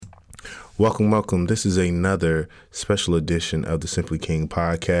Welcome. This is another special edition of the Simply King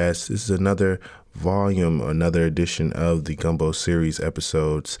podcast. This is another volume, another edition of the Gumbo series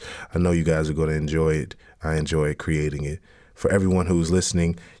episodes. I know you guys are going to enjoy it. I enjoy creating it. For everyone who's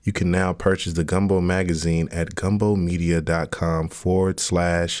listening, you can now purchase the Gumbo magazine at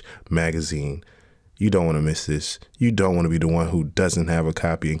gumbomedia.com/magazine. You don't want to miss this. You don't want to be the one who doesn't have a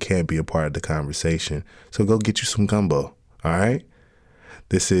copy and can't be a part of the conversation. So go get you some gumbo, all right?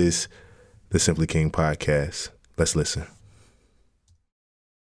 This is the Simply King podcast. Let's listen.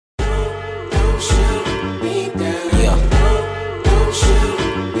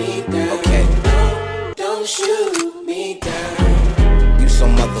 So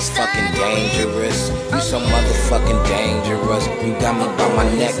motherfucking dangerous. You so motherfucking dangerous. You got me by my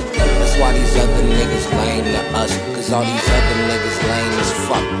neck. That's why these other niggas lame to us. Cause all these other niggas lame as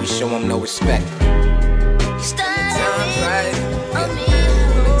fuck. We show them no respect. When the time's right, when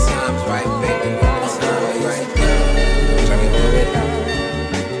the time's right, baby. When the time's right, turn it through it.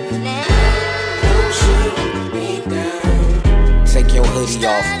 Don't shoot me down. Take your hoodie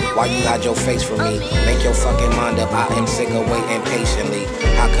off. Why you hide your face from me? Make your fucking mind up. I am sick of waiting patiently.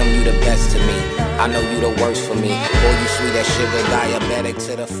 How come you the best to me? I know you the worst for me. Boy, you sweet as sugar, diabetic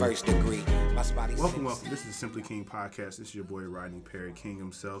to the first degree. Welcome. This is the Simply King podcast. This is your boy Rodney Perry King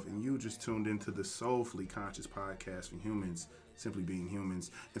himself, and you just tuned into the Soulfully Conscious podcast for humans, simply being humans.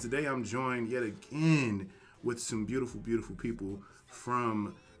 And today I'm joined yet again with some beautiful, beautiful people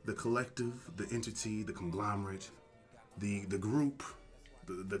from the collective, the entity, the conglomerate, the group,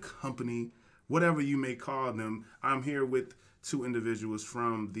 the company, whatever you may call them. I'm here with two individuals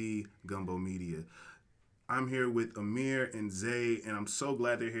from the Gumbo Media. I'm here with Amir and Zay, and I'm so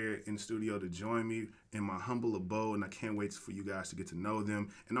glad they're here in studio to join me in my humble abode, and I can't wait for you guys to get to know them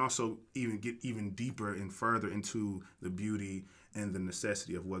and also get even deeper and further into the beauty and the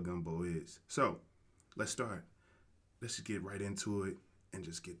necessity of what Gumbo is. So, let's start. Let's just get right into it and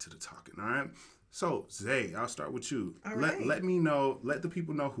just get to the talking, all right? So, Zay, I'll start with you. All right. Let the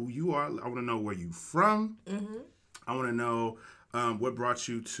people know who you are. I want to know where you're from. Mm-hmm. I want to know what brought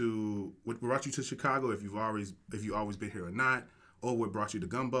you to Chicago, if you've always been here or not, or what brought you to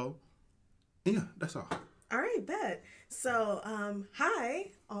Gumbo. Yeah, that's all. All right, bet. So,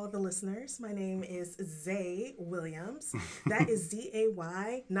 hi, all the listeners. My name is Zay Williams. That is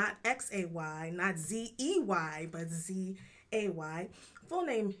Z-A-Y, not X-A-Y, not Z-E-Y, but Z-A-Y. Full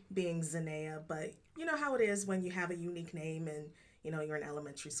name being Zanea, but you know how it is when you have a unique name and you're in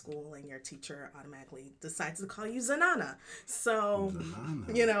elementary school and your teacher automatically decides to call you Zanana. So,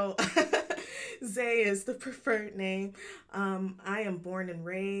 Zay is the preferred name. I am born and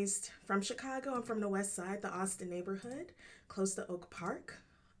raised from Chicago. I'm from the West Side, the Austin neighborhood, close to Oak Park.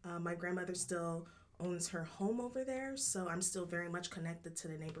 My grandmother still owns her home over there, so I'm still very much connected to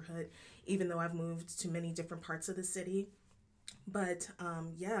the neighborhood, even though I've moved to many different parts of the city. But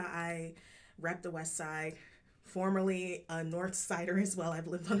I rep the West Side. Formerly a North Sider as well. I've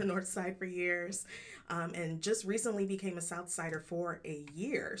lived on the North Side for years, and just recently became a South Sider for a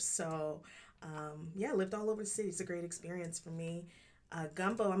year. So, lived all over the city. It's a great experience for me.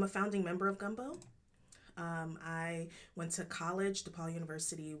 Gumbo, I'm a founding member of Gumbo. I went to college, DePaul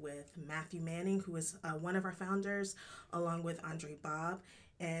University, with Matthew Manning, who is one of our founders, along with Andre Bob.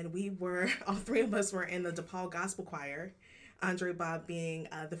 And all three of us were in the DePaul Gospel Choir. Andre Bob being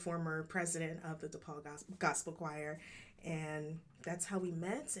the former president of the DePaul Gospel Choir. And that's how we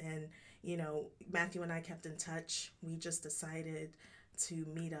met. And, Matthew and I kept in touch. We just decided to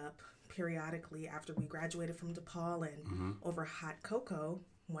meet up periodically after we graduated from DePaul. And over hot cocoa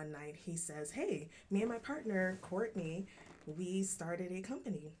one night, he says, hey, me and my partner, Courtney, we started a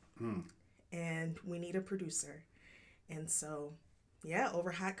company. And we need a producer. And so, over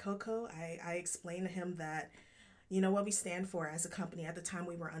hot cocoa, I explained to him that, what we stand for as a company. At the time,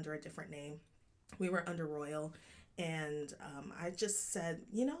 we were under a different name. We were under Royal. And I just said,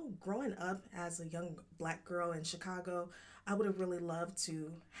 growing up as a young Black girl in Chicago, I would have really loved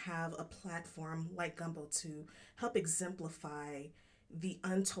to have a platform like Gumbo to help exemplify the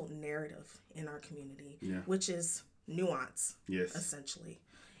untold narrative in our community, which is nuance, essentially.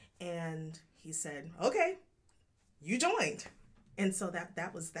 And he said, okay, you joined. And so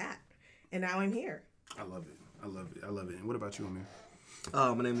that was that. And now I'm here. I love it. And what about you, Amir?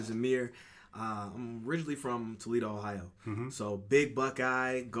 My name is Amir. I'm originally from Toledo, Ohio. So big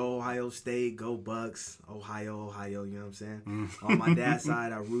Buckeye, go Ohio State, go Bucks, Ohio, you know what I'm saying? On my dad's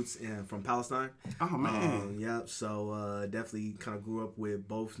side, our roots from Palestine. Oh, man. Yep. So definitely kind of grew up with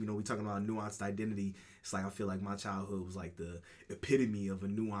both. You know, we talking about nuanced identity. It's like I feel like my childhood was like the epitome of a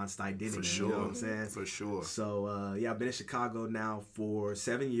nuanced identity. For sure. You know what I'm saying? For sure. So I've been in Chicago now for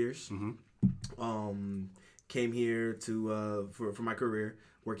 7 years. Came here to for my career,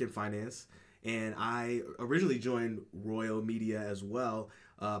 work in finance, and I originally joined Royal Media as well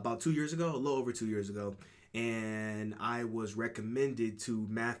about 2 years ago, a little over 2 years ago, and I was recommended to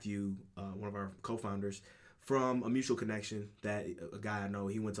Matthew, one of our co-founders, from a mutual connection that a guy I know.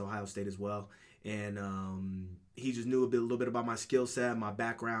 He went to Ohio State as well, and he just knew a little bit about my skill set, my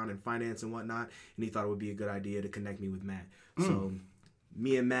background in finance and whatnot, and he thought it would be a good idea to connect me with Matt. So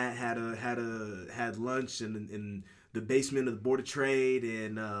me and Matt had lunch in the basement of the Board of Trade,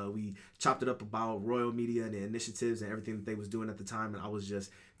 and we chopped it up about Royal Media and the initiatives and everything that they was doing at the time, and I was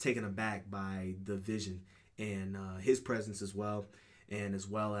just taken aback by the vision and his presence as well. And as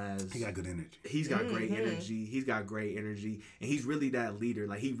well as he got good energy. He's got great energy. He's got great energy, and he's really that leader.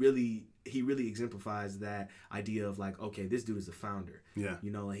 Like he really exemplifies that idea of like, okay, this dude is a founder. Yeah,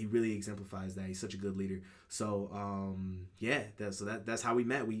 you know, like he really exemplifies that. He's such a good leader. So that's how we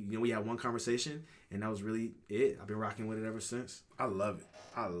met. We had one conversation, and that was really it. I've been rocking with it ever since. I love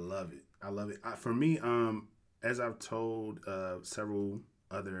it. For me, as I've told several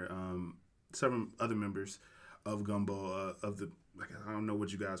other members of Gumbo of the. Like, I don't know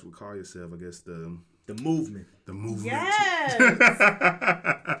what you guys would call yourself. I guess the movement. The movement. Yes.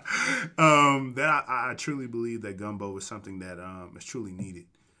 That I truly believe that Gumbo is something that is truly needed.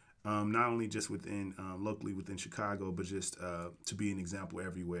 Not only just within locally within Chicago, but just to be an example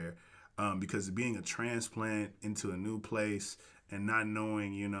everywhere. Because being a transplant into a new place and not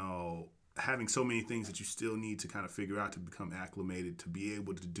knowing, you know, having so many things that you still need to kind of figure out to become acclimated, to be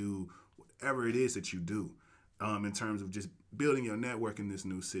able to do whatever it is that you do. In terms of just building your network in this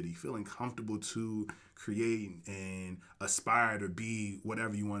new city, feeling comfortable to create and aspire to be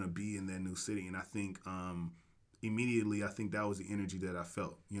whatever you want to be in that new city. And I think immediately, I think that was the energy that I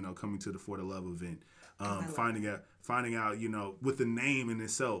felt, you know, coming to the For the Love event, finding out, you know, with the name in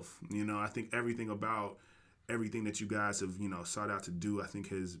itself, you know, I think everything that you guys have, you know, sought out to do, I think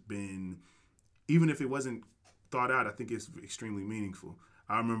has been, even if it wasn't thought out, I think it's extremely meaningful.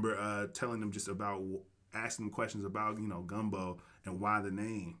 I remember telling them just about asking them questions about, you know, Gumbo and why the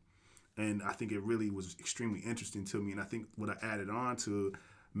name. And I think it really was extremely interesting to me. And I think what I added on to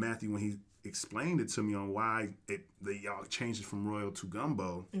Matthew when he explained it to me on why y'all changed it from Royal to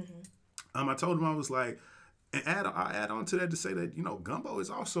Gumbo, I told him, I was like, and I add on to that to say that, you know, Gumbo is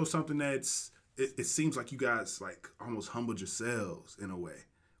also something that's, it seems like you guys like almost humbled yourselves in a way.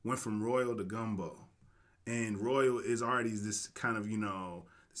 Went from Royal to Gumbo. And Royal is already this kind of, you know,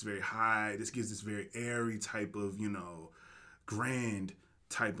 it's very high. This gives this very airy type of, you know, grand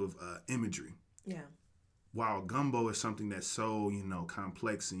type of imagery. Yeah. While Gumbo is something that's so, you know,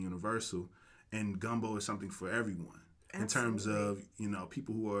 complex and universal, and Gumbo is something for everyone. Absolutely. In terms of, you know,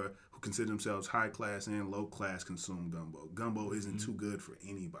 people who consider themselves high class and low class consume Gumbo. Gumbo isn't too good for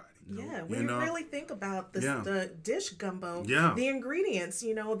anybody. Yeah, when you really think about the dish Gumbo, the ingredients,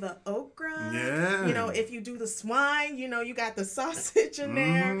 you know, the okra, you know, if you do the swine, you know, you got the sausage in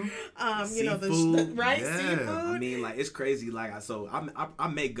there, you know, the seafood. I mean, like, it's crazy. Like, I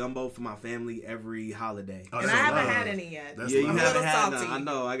make Gumbo for my family every holiday. And I haven't had any yet. You haven't had none. I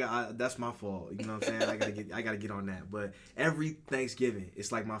know. That's my fault. You know what I'm saying? I gotta get on that. But every Thanksgiving,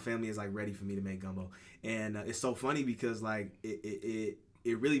 it's like my family is like ready for me to make Gumbo, and it's so funny because like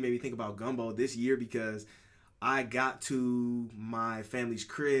it really made me think about Gumbo this year because I got to my family's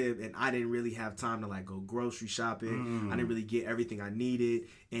crib and I didn't really have time to like go grocery shopping. I didn't really get everything I needed,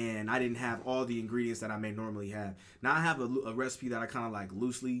 and I didn't have all the ingredients that I may normally have. Now I have a recipe that I kind of like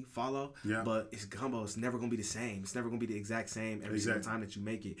loosely follow, but it's Gumbo. It's never gonna be the same. It's never gonna be the exact same every single time that you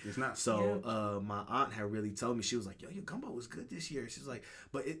make it. It's not. So my aunt had really told me, she was like, yo, your Gumbo was good this year. She was like,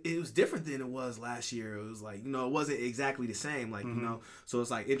 but it was different than it was last year. It was like, you know, it wasn't exactly the same, like, you know. So it's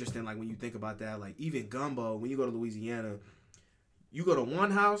like interesting, like when you think about that, like even Gumbo, when you go to Louisiana, you go to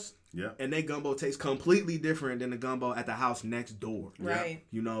one house, and they Gumbo tastes completely different than the Gumbo at the house next door. Right.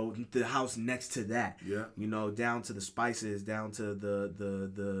 You know, the house next to that. Yeah. You know, down to the spices, down to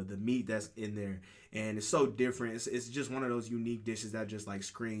the meat that's in there. And it's so different. It's just one of those unique dishes that just like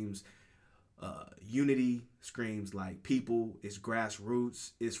screams unity, screams like people. It's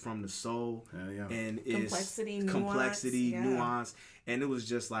grassroots. It's from the soul, and it's complexity, nuance. And it was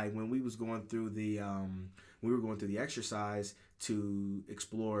just like when we was going through the exercise to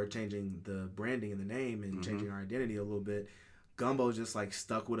explore changing the branding and the name and changing our identity a little bit, Gumbo just like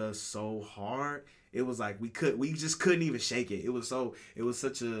stuck with us so hard. It was like we just couldn't even shake it. It was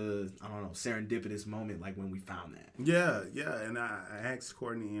such a, I don't know, serendipitous moment, like when we found that. Yeah, and I asked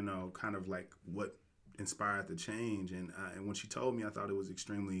Courtney, kind of like what inspired the change, and when she told me, I thought it was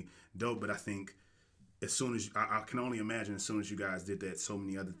extremely dope. But I think as soon as I can only imagine, as soon as you guys did that, so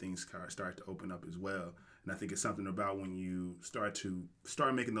many other things start to open up as well. And I think it's something about when you start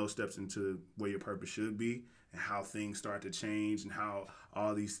making those steps into where your purpose should be, and how things start to change, and how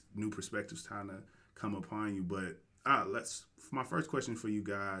all these new perspectives kind of come upon you. But my first question for you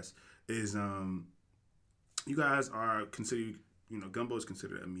guys is, you guys are considered, Gumbo is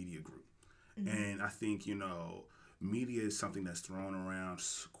considered a media group. And I think, media is something that's thrown around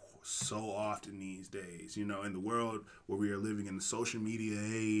so often these days, in the world where we are living in the social media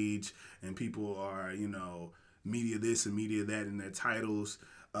age, and people are, media this and media that in their titles.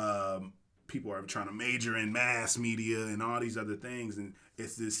 People are trying to major in mass media and all these other things. And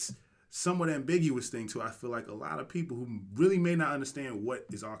it's this somewhat ambiguous thing too. I feel like a lot of people who really may not understand what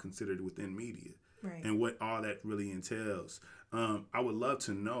is all considered within media, right, and what all that really entails. I would love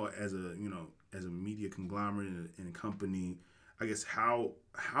to know, as a media conglomerate and company, I guess how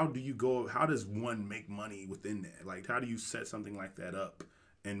does one make money within that? Like, how do you set something like that up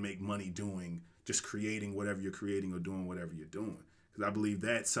and make money just creating whatever you're creating or doing whatever you're doing? Because I believe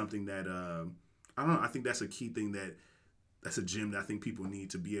that's something that I don't know. I think that's a key thing, that's a gem that I think people need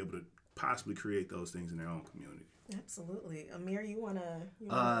to be able to possibly create those things in their own community. Absolutely. Amir, you wanna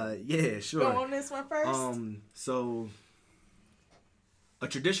yeah, sure, go on this one first? So a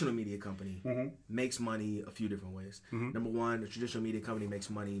traditional media company makes money a few different ways. Number one, a traditional media company makes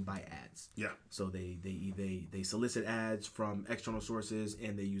money by ads. Yeah. So they solicit ads from external sources,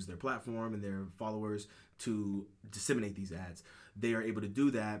 and they use their platform and their followers to disseminate these ads. They are able to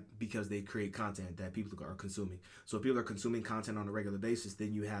do that because they create content that people are consuming. So if people are consuming content on a regular basis,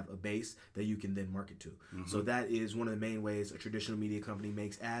 then you have a base that you can then market to. So that is one of the main ways a traditional media company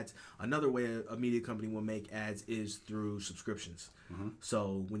makes ads. Another way a media company will make ads is through subscriptions.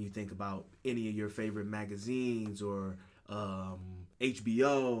 So when you think about any of your favorite magazines or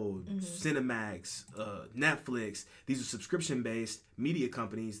HBO, Cinemax, Netflix, these are subscription-based media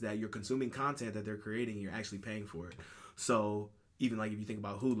companies that you're consuming content that they're creating, and you're actually paying for it. So even like if you think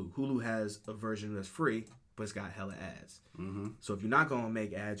about Hulu has a version that's free, but it's got hella ads. So if you're not going to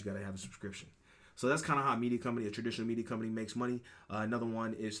make ads, you got to have a subscription. So that's kind of how a traditional media company makes money. Another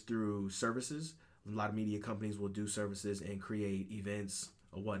one is through services. A lot of media companies will do services and create events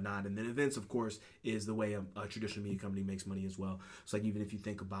or whatnot. And then events, of course, is the way a traditional media company makes money as well. So like even if you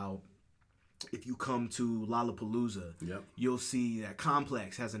think about, if you come to Lollapalooza, you'll see that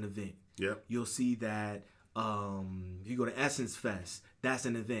Complex has an event. You'll see that if you go to Essence Fest, that's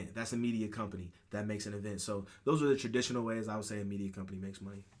an event. That's a media company that makes an event. So those are the traditional ways I would say a media company makes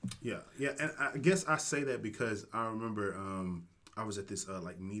money. Yeah. And I guess I say that because I remember I was at this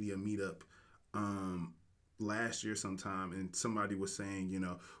like media meetup last year sometime, and somebody was saying,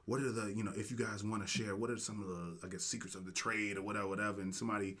 what are the, if you guys want to share, what are some of the, I guess, secrets of the trade or whatever, and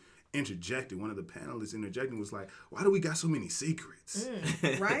somebody interjected, one of the panelists interjecting was like, why do we got so many secrets?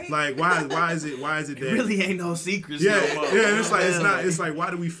 Right? Like, why is it that it really ain't no secrets no more. And it's like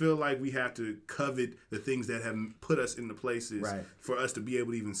why do we feel like we have to covet the things that have put us into places for us to be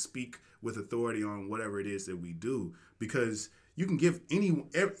able to even speak with authority on whatever it is that we do? Because you can give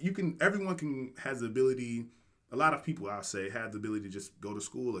everyone has the ability. A lot of people, I'll say, have the ability to just go to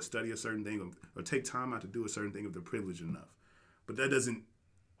school or study a certain thing or take time out to do a certain thing if they're privileged enough. But that doesn't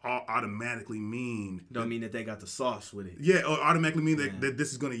automatically mean that they got the sauce with it. Yeah, or automatically mean that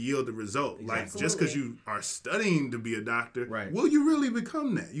this is going to yield the result. Exactly. Like, just because you are studying to be a doctor, will you really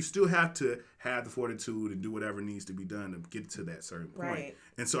become that? You still have to have the fortitude and do whatever needs to be done to get to that certain point. Right.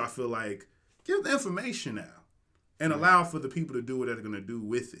 And so I feel like, give the information out and allow for the people to do what they're going to do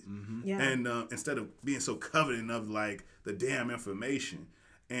with it. And instead of being so coveting of like the damn information.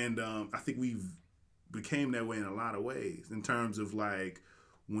 And I think we've became that way in a lot of ways in terms of like,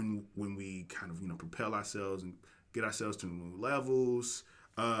 when we kind of propel ourselves and get ourselves to new levels,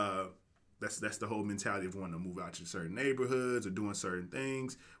 that's the whole mentality of wanting to move out to certain neighborhoods or doing certain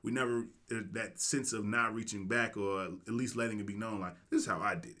things. We never that sense of not reaching back, or at least letting it be known like, this is how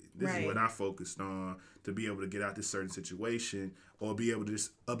I did it. This is what I focused on to be able to get out this certain situation or be able to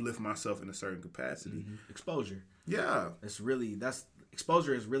just uplift myself in a certain capacity. Exposure. Yeah,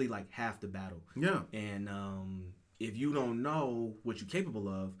 exposure is really like half the battle. Yeah, and if you don't know what you're capable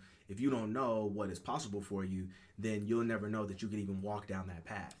of, if you don't know what is possible for you, then you'll never know that you can even walk down that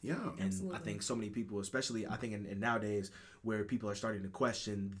path. Yeah, and absolutely. I think so many people, especially I think in nowadays, where people are starting to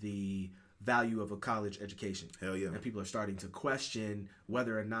question the value of a college education. Hell yeah. And people are starting to question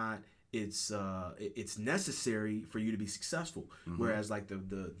whether or not it's necessary for you to be successful. Whereas like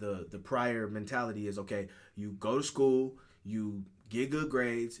the prior mentality is, okay, you go to school, you get good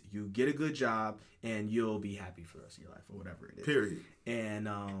grades, you get a good job, and you'll be happy for the rest of your life or whatever it is. Period. And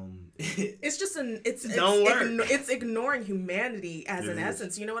it's just it's ignoring humanity as an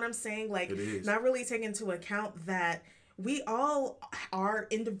essence. You know what I'm saying? Like, not really taking into account that we all are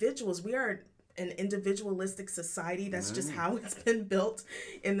individuals. We are an individualistic society. That's just how it's been built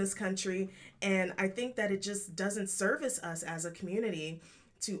in this country. And I think that it just doesn't service us as a community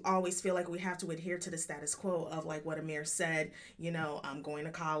to always feel like we have to adhere to the status quo of, like what Amir said, going to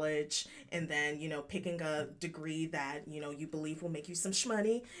college and then, picking a degree that, you believe will make you some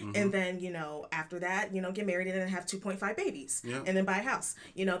shmoney. And then, after that, get married and then have 2.5 babies and then buy a house.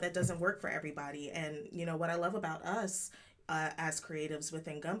 That doesn't work for everybody. And, what I love about us as creatives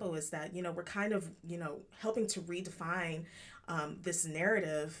within Gumbo is that, we're kind of, helping to redefine this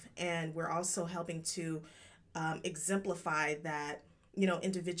narrative. And we're also helping to exemplify that,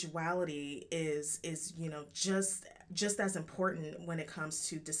 individuality is just as important when it comes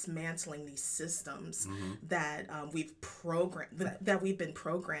to dismantling these systems that we've been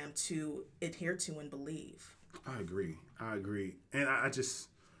programmed to adhere to and believe. I agree. And I just,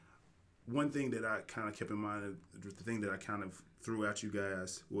 one thing that I kind of kept in mind, the thing that I kind of threw at you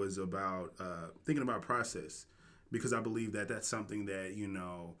guys was about thinking about process, because I believe that that's something that,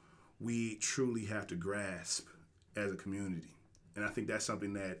 we truly have to grasp as a community. And I think that's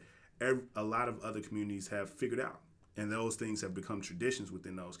something that a lot of other communities have figured out. And those things have become traditions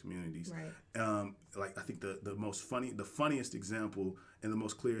within those communities. Right. Like I think the funniest example and the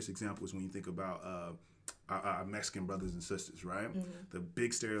most clearest example is when you think about our Mexican brothers and sisters, right? The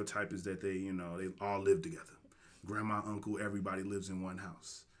big stereotype is that they all live together. Grandma, uncle, everybody lives in one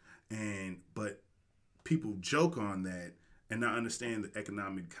house. But people joke on that and not understand the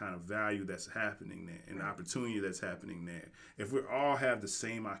economic kind of value that's happening there and the opportunity that's happening there. If we all have the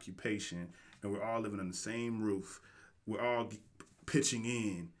same occupation and we're all living on the same roof, we're all pitching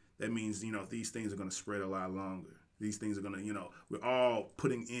in, that means, these things are going to spread a lot longer. These things are going to, we're all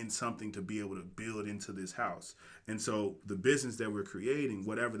putting in something to be able to build into this house. And so the business that we're creating,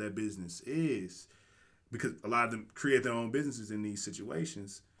 whatever that business is, because a lot of them create their own businesses in these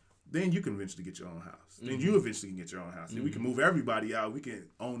situations, then you can eventually get your own house. Then you eventually can get your own house. And we can move everybody out. We can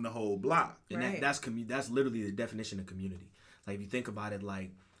own the whole block. And that's literally the definition of community. Like, if you think about it,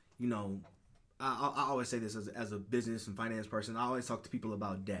 like, I always say this as a business and finance person. I always talk to people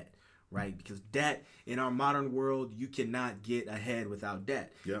about debt, right? Because debt, in our modern world, you cannot get ahead without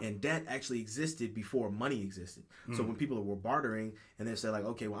debt. Yep. And debt actually existed before money existed. So when people were bartering and they said, like,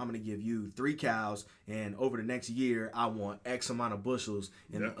 okay, well, I'm going to give you 3 cows and over the next year, I want X amount of bushels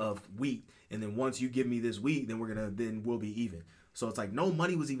of wheat. And then once you give me this wheat, then we'll be even. So it's like no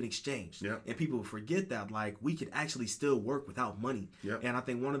money was even exchanged. Yep. And people forget that, like, we could actually still work without money. Yep. And I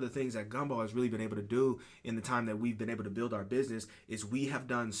think one of the things that Gumbo has really been able to do in the time that we've been able to build our business is we have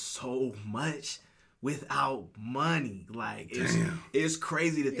done so much without money. Like, it's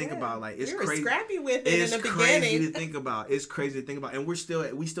crazy to think about. Like, it's crazy. Scrappy with it in the beginning. It's crazy to think about. It's crazy to think about. And we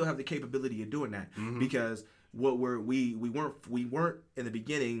still have the capability of doing that because what we weren't in the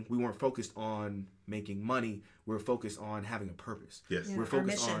beginning. We weren't focused on making money. We're focused on having a purpose. Yes, we're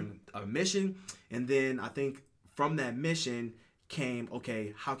focused on a mission, and then I think from that mission came,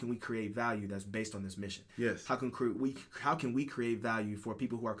 okay, how can we create value that's based on this mission? Yes. How can we create value for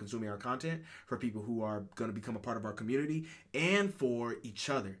people who are consuming our content, for people who are going to become a part of our community, and for each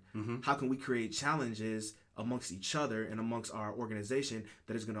other? How can we create challenges amongst each other and amongst our organization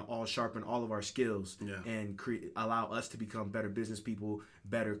that is going to all sharpen all of our skills and allow us to become better business people,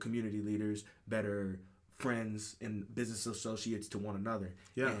 better community leaders, better friends and business associates to one another.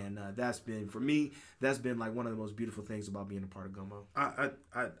 Yeah. And that's been, for me, that's been like one of the most beautiful things about being a part of Gumbo.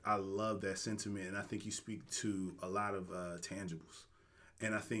 I love that sentiment, and I think you speak to a lot of tangibles.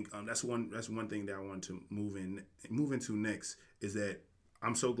 And I think that's one thing that I want to move into next is that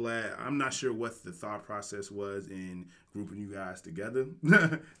I'm so glad. I'm not sure what the thought process was in grouping you guys together,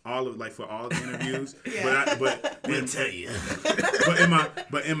 for all the interviews. But we'll tell you.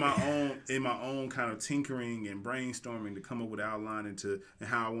 but in my own kind of tinkering and brainstorming to come up with an outline and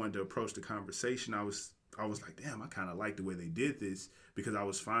how I wanted to approach the conversation, I was like, damn, I kind of like the way they did this, because I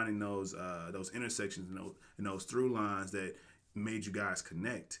was finding those intersections and those through lines that made you guys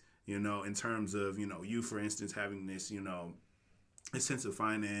connect. In terms of you, for instance, having this a sense of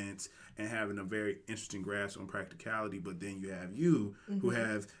finance and having a very interesting grasp on practicality, but then you have you who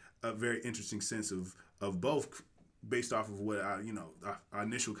have a very interesting sense of both based off of what our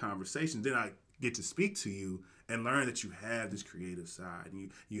initial conversation. Then I get to speak to you and learn that you have this creative side,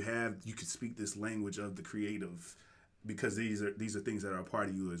 and you can speak this language of the creative, because these are things that are a part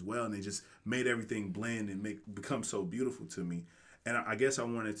of you as well, and they just made everything blend and become so beautiful to me. And I guess I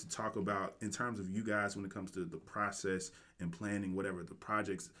wanted to talk about, in terms of you guys, when it comes to the process and planning whatever the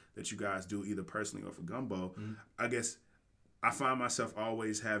projects that you guys do, either personally or for Gumbo. I guess I find myself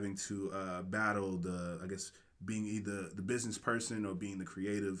always having to battle being either the business person or being the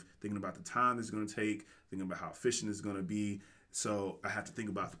creative, thinking about the time it's going to take, thinking about how efficient it's going to be. So I have to think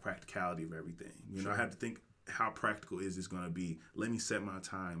about the practicality of everything. I have to think, how practical is this going to be? Let me set my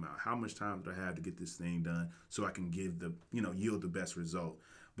time out. How much time do I have to get this thing done so I can give yield the best result?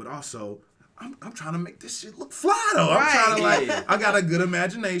 But also, I'm trying to make this shit look fly though. I'm trying to I got a good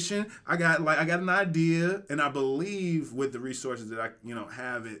imagination. I got an idea, and I believe with the resources that I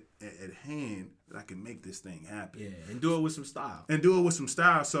have it at hand that I can make this thing happen. Yeah, and do it with some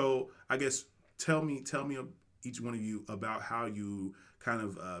style. So I guess tell me each one of you about how you kind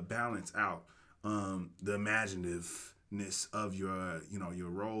of balance out the imaginativeness of your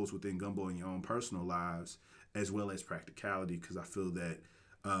roles within Gumbo and your own personal lives, as well as practicality, because I feel that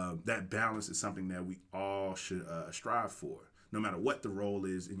that balance is something that we all should strive for, no matter what the role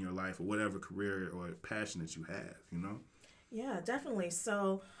is in your life or whatever career or passion that you have, Yeah, definitely.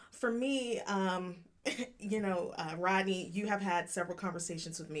 So for me, Rodney, you have had several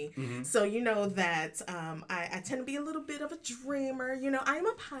conversations with me. So you know that I tend to be a little bit of a dreamer. I'm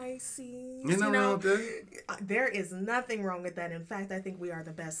a Pisces. Wrong with that. There is nothing wrong with that. In fact, I think we are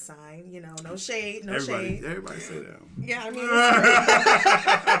the best sign. No shade, shade. Everybody say that. Yeah, I mean,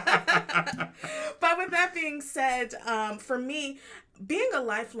 but with that being said, for me, being a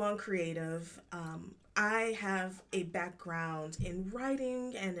lifelong creative, I have a background in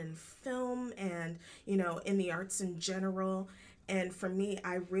writing and in film and, in the arts in general. And for me,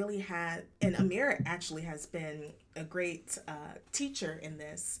 I really had, and Amir actually has been a great teacher in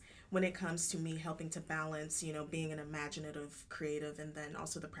this when it comes to me helping to balance, being an imaginative creative and then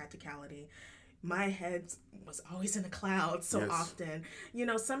also the practicality. My head was always in the clouds so often.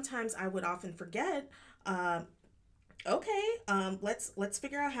 Sometimes I would often forget, let's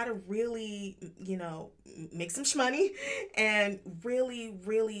figure out how to really, make some money and really,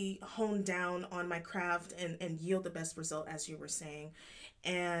 really hone down on my craft and yield the best result, as you were saying.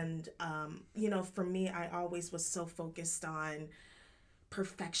 And, for me, I always was so focused on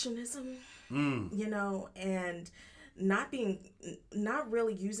perfectionism, and not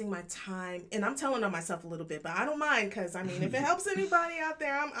really using my time. And I'm telling on myself a little bit, but I don't mind, because if it helps anybody out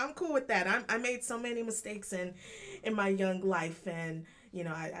there, I'm cool with that. I made so many mistakes in my young life, and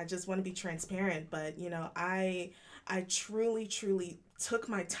I just want to be transparent, but I truly took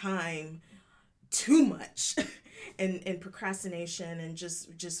my time too much in procrastination and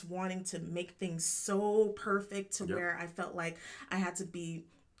just wanting to make things so perfect to where I felt like I had to be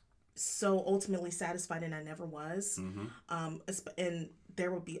so ultimately satisfied, and I never was. And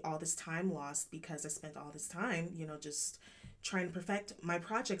there would be all this time lost because I spent all this time, just trying to perfect my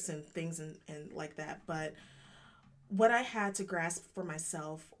projects and things and like that. But what I had to grasp for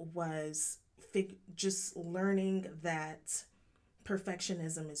myself was just learning that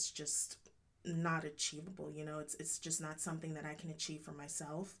perfectionism is just not achievable. It's just not something that I can achieve for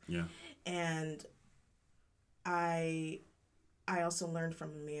myself. Yeah. And I also learned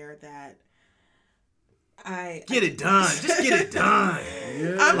from Amir that get it done. Just get it done.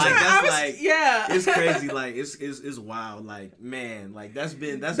 It's crazy. Like it's wild. Like, man, like that's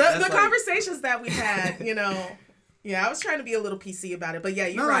the conversations that we had, Yeah, I was trying to be a little PC about it, but yeah,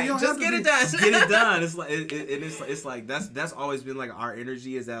 you're right. Just get it done. Get it done. It's like that's always been like our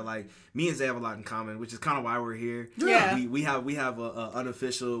energy, is that like me and Zay have a lot in common, which is kind of why we're here. Yeah. We have an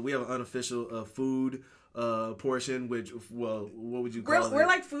unofficial food portion, which, well, what would you call it? We're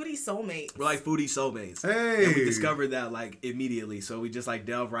like foodie soulmates. We're like foodie soulmates. Hey. And we discovered that like immediately, so we just like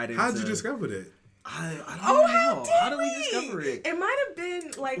delve right into. How'd you discover that? I don't know. How did we discover it? It might have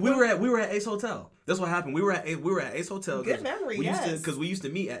been like we were at Ace Hotel. That's what happened. We were at Ace Hotel. Good memory. Because we used to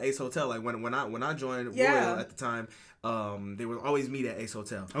meet at Ace Hotel. Like when I joined Royal at the time, they would always meet at Ace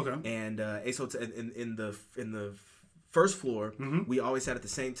Hotel. Okay. And Ace Hotel in the first floor, we always sat at the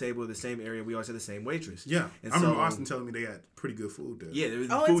same table, the same area. We always had the same waitress. Yeah. And I remember Austin telling me they had pretty good food there. Yeah, the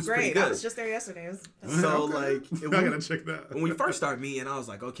it's food's great. pretty good. I was just there yesterday. So okay. like, I gotta check that out. When we first started meeting, I was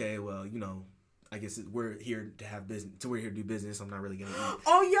like, okay, well, I guess we're here to have business. So we're here to do business. I'm not really gonna eat.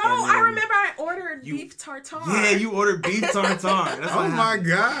 Oh, yo, I remember I ordered beef tartare. Yeah, you ordered beef tartare. That's Oh my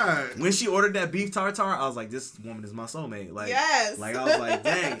God! When she ordered that beef tartare, I was like, this woman is my soulmate. Like, yes. Like I was like,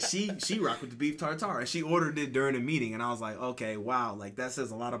 dang, she rocked with the beef tartare, and she ordered it during a meeting, and I was like, okay, wow, like that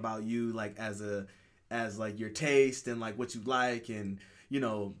says a lot about you, like as like your taste and like what you like, and you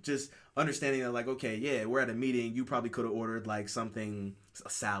know, just understanding that like, okay, yeah, we're at a meeting. You probably could have ordered like something, a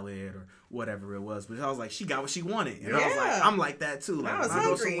salad or whatever it was, but I was like, she got what she wanted, and I was like, I'm like that too. Like, I was when hungry. I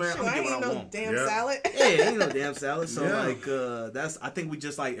go somewhere, I'm gonna get what I want. Damn salad. Yeah, ain't no damn salad. So like, I think we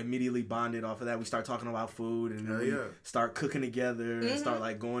just like immediately bonded off of that. We start talking about food, and then we start cooking together, and start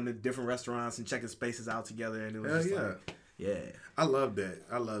like going to different restaurants and checking spaces out together, and it was just like, I love that.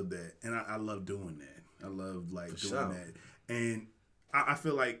 I love that, and I love doing that. I love like doing that, and I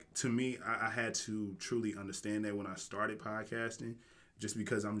feel like to me, I had to truly understand that when I started podcasting, just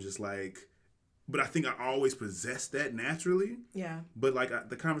because I'm just like, but I think I always possessed that naturally. Yeah. But like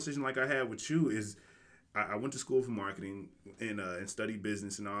the conversation like I had with you is, I went to school for marketing and studied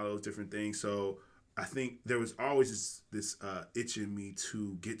business and all those different things. So I think there was always this itch in me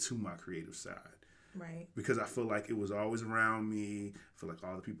to get to my creative side. Right. Because I feel like it was always around me. I feel like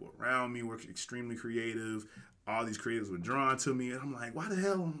all the people around me were extremely creative. All these creatives were drawn to me, and I'm like, why the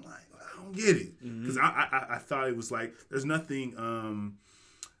hell? I'm like, I don't get it, because I thought it was like there's nothing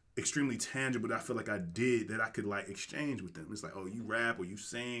extremely tangible that I feel like I did that I could like exchange with them. It's like, oh, you rap or you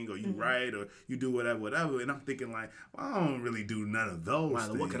sing or you write or you do whatever, and I'm thinking like, well, I don't really do none of those.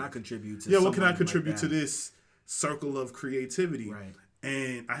 Right, what can I contribute to? Yeah, what can I contribute to this circle of creativity? Right.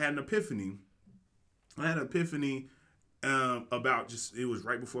 And I had an epiphany. About just, it was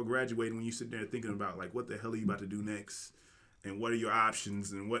right before graduating, when you sit there thinking about like, what the hell are you about to do next, and what are your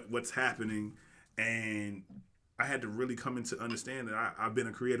options, and what's happening. And I had to really come into understand that I've been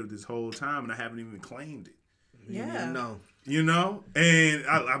a creative this whole time, and I haven't even claimed it. Yeah. You know, and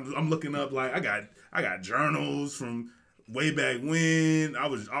I'm looking up, like I got journals from way back when. I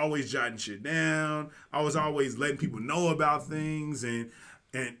was always jotting shit down. I was always letting people know about things, and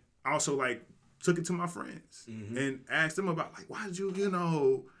also like took it to my friends and asked them about like, why did you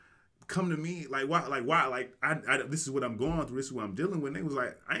come to me, like why I this is what I'm going through, this is what I'm dealing with. And they was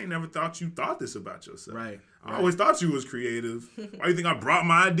like, I ain't never thought you thought this about yourself. Right. I always thought you was creative. Why do you think I brought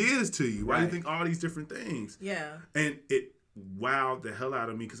my ideas to you? Why do you think all these different things? Yeah. And it wowed the hell out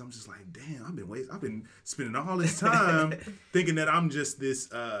of me, because I'm just like, damn, I've been spending all this time thinking that I'm just this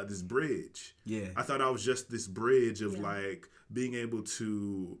bridge. Yeah. I thought I was just this bridge of like being able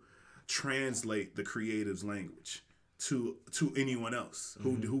to translate the creative's language to anyone else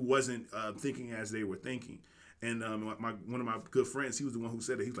who wasn't thinking as they were thinking. And one of my good friends, he was the one who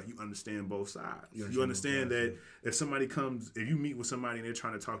said that. He was like, you understand both sides. You understand that if you meet with somebody and they're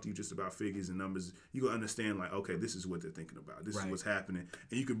trying to talk to you just about figures and numbers, you can understand like, okay, this is what they're thinking about. This is what's happening.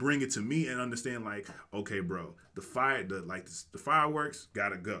 And you can bring it to me and understand like, okay, bro, the fireworks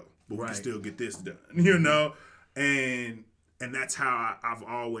gotta go, but we can still get this done, And that's how I've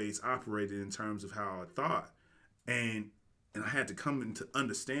always operated in terms of how I thought. And I had to come in to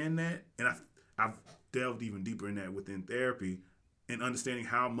understand that. And I've delved even deeper in that within therapy, and understanding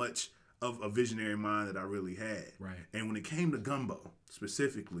how much of a visionary mind that I really had. Right. And when it came to Gumbo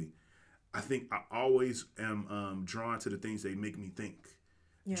specifically, I think I always am drawn to the things that make me think.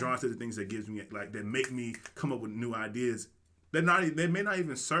 Yeah. Drawn to the things that gives me, like, that make me come up with new ideas that may not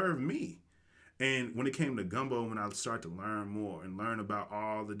even serve me. And when it came to Gumbo, when I started to learn more and learn about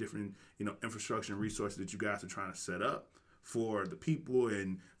all the different, infrastructure and resources that you guys are trying to set up for the people,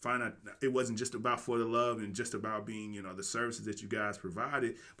 and find out it wasn't just about For the Love and just about being, the services that you guys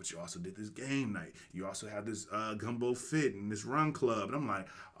provided, but you also did this game night. You also have this Gumbo Fit and this Run Club. And I'm like,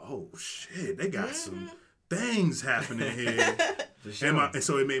 oh, shit, they got some things happening here. Sure. And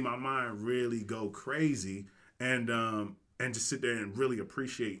so it made my mind really go crazy, and just sit there and really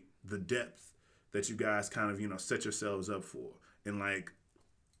appreciate the depth that you guys kind of, set yourselves up for,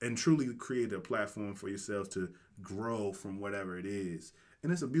 and truly create a platform for yourselves to grow from whatever it is.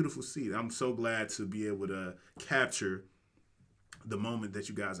 And it's a beautiful seed. I'm so glad to be able to capture the moment that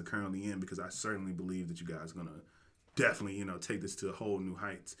you guys are currently in, because I certainly believe that you guys are going to definitely, take this to whole new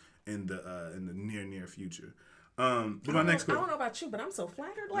heights in the near future. But my next question, I don't know about you, but I'm so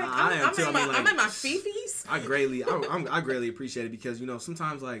flattered. Like, I'm in my fifis. I greatly appreciate it, because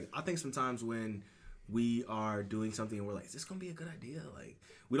sometimes, like, I think sometimes when we are doing something and we're like, is this gonna be a good idea? Like,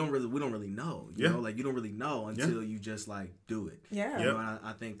 we don't really know. You know, like, you don't really know until you just like do it. Yeah. And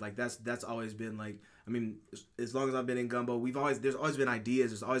I think like that's always been like, I mean, as long as I've been in Gumbo, there's always been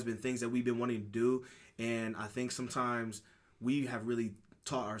ideas. There's always been things that we've been wanting to do, and I think sometimes we have really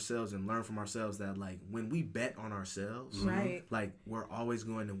taught ourselves and learned from ourselves that like when we bet on ourselves, right, like we're always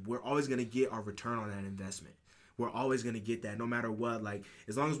going to get our return on that investment. We're always going to get that no matter what. Like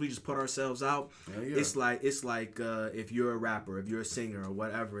as long as we just put ourselves out, it's like if you're a rapper, if you're a singer or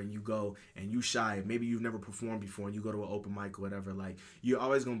whatever, and you go and you shy, maybe you've never performed before and you go to an open mic or whatever, like you're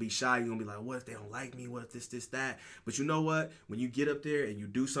always going to be shy. You're going to be like, what if they don't like me? What if this, that? But you know what? When you get up there and you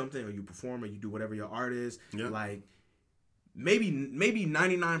do something or you perform or you do whatever your art is, like maybe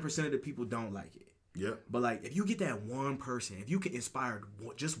 99% of the people don't like it. Yeah. But like if you get that one person, if you can inspire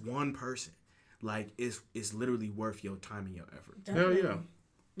just one person, like it's literally worth your time and your effort. Definitely. Hell yeah.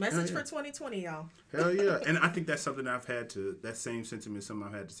 Message for 2020, y'all. Hell yeah. And I think that's something that same sentiment, something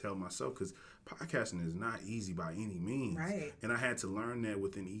I've had to tell myself, because podcasting is not easy by any means. Right. And I had to learn that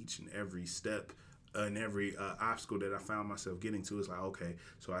within each and every step and every obstacle that I found myself getting to. It's like, okay,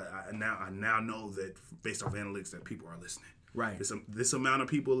 so I now know that based off analytics that people are listening. Right. This amount of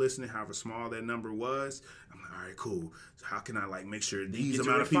people listening, however small that number was, I'm like, all right, cool. So how can I like make sure these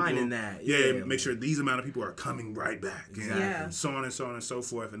amount of people, make sure these amount of people are coming right back, and so on and so on and so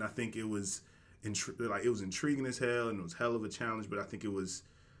forth. And I think it was intriguing as hell, and it was hell of a challenge. But I think it was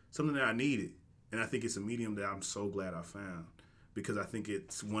something that I needed, and I think it's a medium that I'm so glad I found, because I think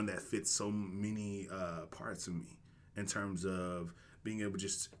it's one that fits so many parts of me in terms of being able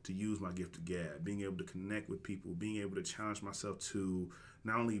just to use my gift of gab, being able to connect with people, being able to challenge myself to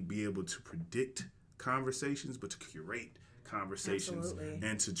not only be able to predict conversations, but to curate conversations. Absolutely.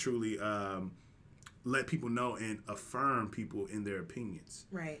 And to truly let people know and affirm people in their opinions.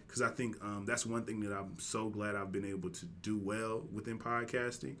 Right. Because I think that's one thing that I'm so glad I've been able to do well within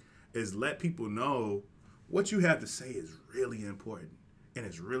podcasting, is let people know what you have to say is really important and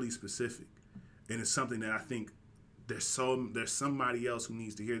it's really specific. And it's something that I think there's somebody else who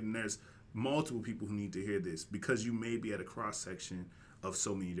needs to hear it, and there's multiple people who need to hear this, because you may be at a cross section of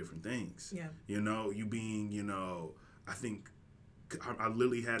so many different things. Yeah. You know, you being, I think I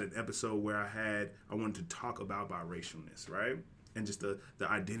literally had an episode where I wanted to talk about biracialness, right? And just the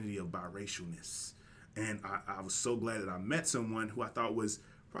identity of biracialness. And I was so glad that I met someone who I thought was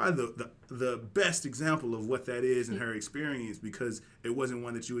probably the best example of what that is in her experience, because it wasn't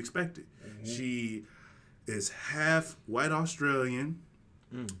one that you expected. Mm-hmm. She is half white Australian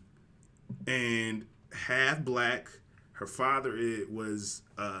and half black. Her father was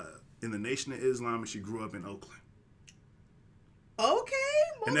in the Nation of Islam, and she grew up in Oakland. Okay.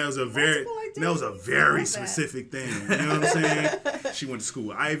 And that was a very specific thing. You know what I'm saying? She went to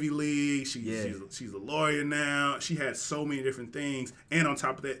school Ivy League. She's a lawyer now. She had so many different things. And on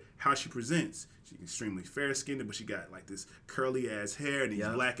top of that, how she presents. She's extremely fair-skinned, but she got like this curly-ass hair and these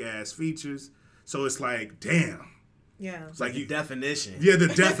black-ass features. So it's like, damn. Yeah. It's like the definition. Yeah, the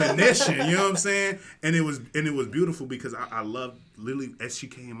definition. You know what I'm saying? And it was beautiful, because I loved literally as she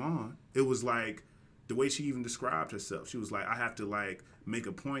came on. It was like the way she even described herself. She was like, I have to like make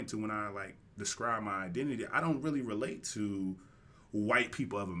a point to, when I like describe my identity, I don't really relate to white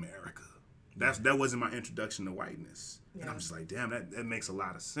people of America. That wasn't my introduction to whiteness. Yeah. And I'm just like, damn, that makes a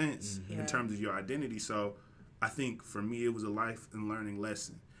lot of sense in terms of your identity. So I think for me, it was a life and learning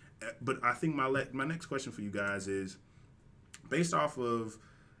lesson. But I think my next question for you guys is, based off of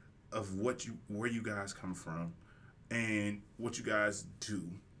where you guys come from and what you guys do,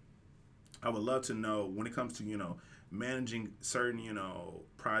 I would love to know, when it comes to, managing certain,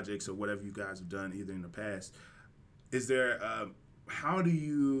 projects or whatever you guys have done either in the past, is there, how do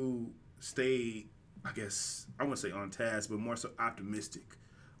you stay, I guess, I wouldn't say on task, but more so optimistic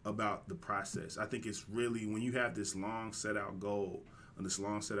about the process? I think it's really, when you have this long set out goal, on this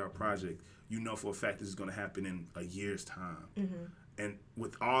long set out project, for a fact this is going to happen in a year's time. Mm-hmm. And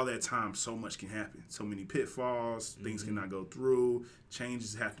with all that time, so much can happen. So many pitfalls, things cannot go through,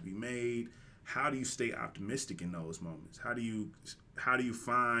 changes have to be made. How do you stay optimistic in those moments? How do you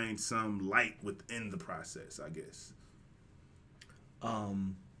find some light within the process, I guess? Well,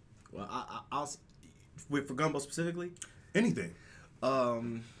 I'll for Gumbo specifically? Anything.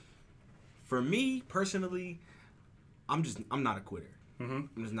 For me personally, I'm not a quitter. Mm-hmm.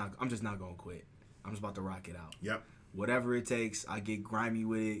 I'm just not gonna quit. I'm just about to rock it out. Yep. Whatever it takes, I get grimy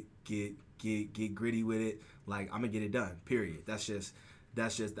with it, get gritty with it. Like, I'm gonna get it done. Period. That's just.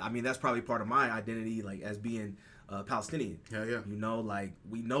 I mean, that's probably part of my identity, like as being Palestinian. Yeah. Like,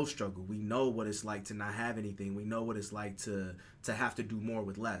 we know struggle. We know what it's like to not have anything. We know what it's like to have to do more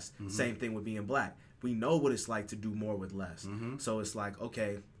with less. Mm-hmm. Same thing with being black. We know what it's like to do more with less. Mm-hmm. So it's like,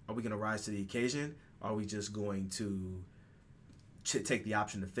 okay, are we gonna rise to the occasion? Are we just going to take the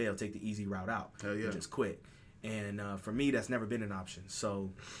option to fail, take the easy route out, and just quit? And for me, that's never been an option.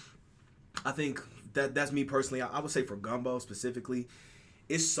 So I think that's me personally. I would say for Gumbo specifically,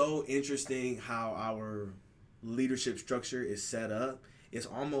 it's so interesting how our leadership structure is set up. It's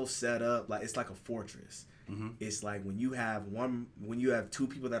almost set up like it's like a fortress. It's like when you have two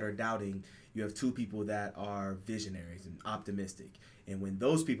people that are doubting, you have two people that are visionaries and optimistic. And when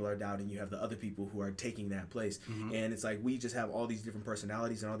those people are doubting, you have the other people who are taking that place. And it's like we just have all these different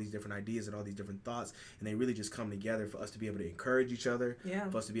personalities and all these different ideas and all these different thoughts, and they really just come together for us to be able to encourage each other,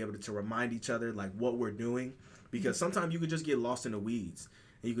 for us to be able to remind each other like what we're doing. Because sometimes you could just get lost in the weeds.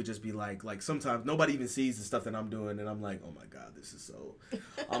 And you could just be like sometimes nobody even sees the stuff that I'm doing, and I'm like, oh my God, this is so.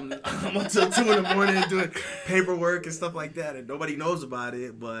 I'm until 2 a.m. doing paperwork and stuff like that, and nobody knows about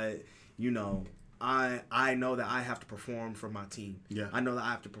it. But you know, I know that I have to perform for my team. Yeah, I know that I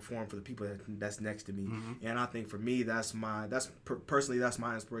have to perform for the people that's next to me, and I think for me, that's my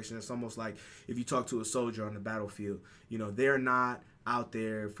inspiration. It's almost like if you talk to a soldier on the battlefield, you know, they're not out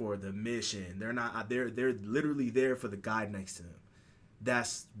there for the mission. They're not. They're literally there for the guy next to them.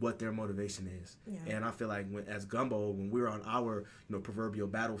 That's what their motivation is. Yeah. And I feel like as Gumbo, when we're on our proverbial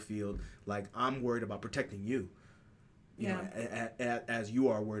battlefield, like I'm worried about protecting you. You know, as you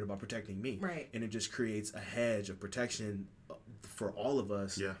are worried about protecting me. Right. And it just creates a hedge of protection for all of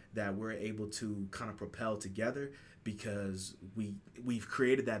us that we're able to kind of propel together because we've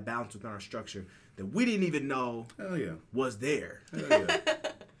created that balance within our structure that we didn't even know was there.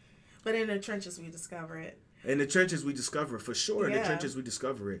 But in the trenches, we discover it. In the trenches, we discover it, for sure. In the trenches, we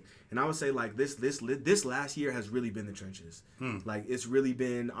discover it. And I would say, like, this last year has really been the trenches. Like, it's really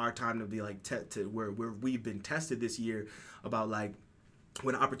been our time to be, like, where we've been tested this year about, like,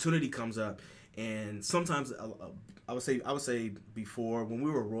 when opportunity comes up. And sometimes, I would say before, when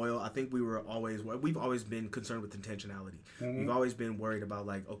we were Royal, I think we've always been concerned with intentionality. We've always been worried about,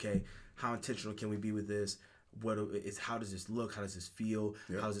 like, okay, how intentional can we be with this? How does this look? How does this feel?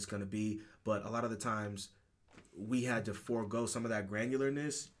 How is this going to be? But a lot of the times, we had to forego some of that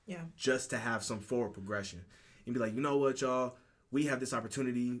granularness just to have some forward progression and be like, you know what, y'all, we have this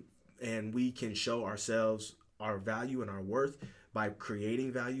opportunity and we can show ourselves our value and our worth by creating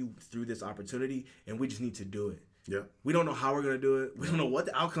value through this opportunity, and we just need to do it. Yeah. We don't know how we're going to do it. We don't know what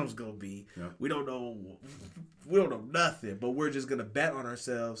the outcome's going to be. Yeah. We don't know nothing, but we're just going to bet on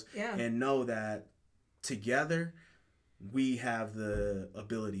ourselves and know that together we have the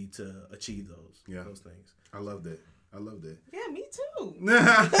ability to achieve those things. I loved it. Yeah, me too.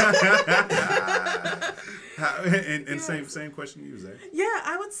 and same question to you, Zay. Yeah,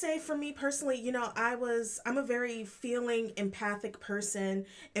 I would say for me personally, I'm a very feeling, empathic person.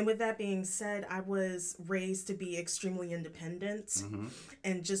 And with that being said, I was raised to be extremely independent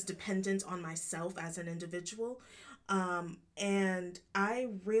and just dependent on myself as an individual. And I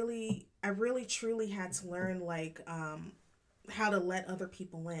really truly had to learn how to let other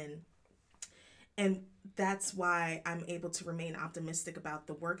people in. And that's why I'm able to remain optimistic about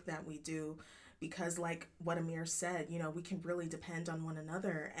the work that we do, because like what Amir said, we can really depend on one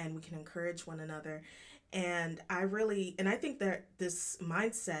another and we can encourage one another. And I think that this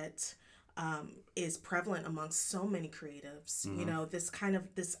mindset is prevalent amongst so many creatives,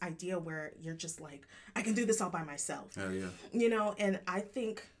 this idea where you're just like, I can do this all by myself. Oh yeah. And I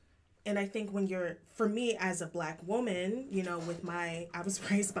think for me as a Black woman, I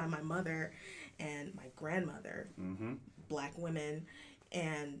was raised by my mother and my grandmother, Black women,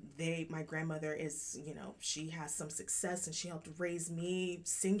 and my grandmother is, she has some success and she helped raise me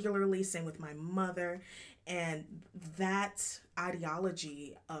singularly, same with my mother. And that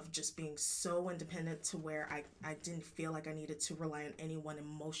ideology of just being so independent to where I didn't feel like I needed to rely on anyone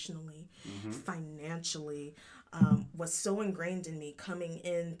emotionally, financially, was so ingrained in me coming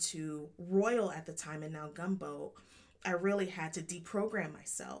into Royal at the time and now Gumbo. I really had to deprogram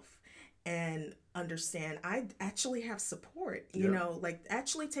myself and understand I actually have support,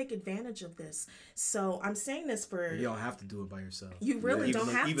 actually take advantage of this. So I'm saying this for... You don't have to do it by yourself. You really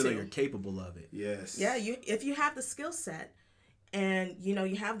don't have to. Even though you're capable of it. Yes. Yeah, if you have the skill set and,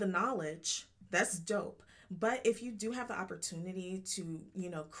 you have the knowledge, that's dope. But if you do have the opportunity to,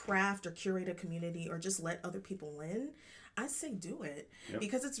 craft or curate a community or just let other people in, I say do it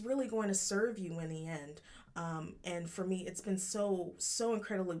because it's really going to serve you in the end. And for me, it's been so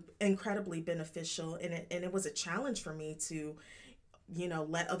incredibly beneficial. And it was a challenge for me to,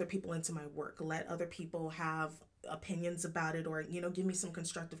 let other people into my work, let other people have opinions about it or, give me some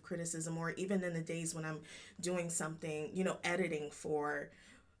constructive criticism, or even in the days when I'm doing something, editing for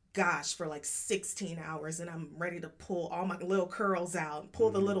like 16 hours and I'm ready to pull all my little curls out, pull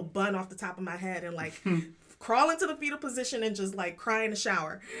the little bun off the top of my head and like crawl into the fetal position and just like cry in the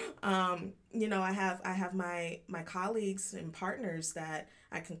shower. I have my colleagues and partners that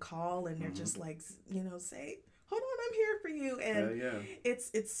I can call and they're just like, say, hold on, I'm here for you. And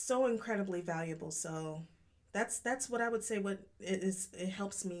it's so incredibly valuable. So that's what I would say. What it is, it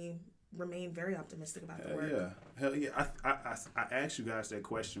helps me remain very optimistic about the work. Hell yeah. I asked you guys that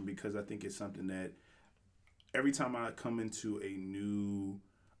question because I think it's something that every time I come into a new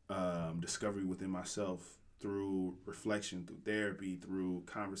discovery within myself through reflection, through therapy, through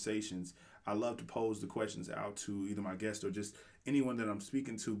conversations, I love to pose the questions out to either my guest or just anyone that I'm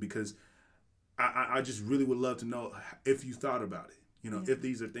speaking to, because I just really would love to know if you thought about it. You know, if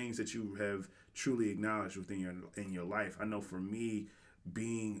these are things that you have truly acknowledged within your life. I know for me,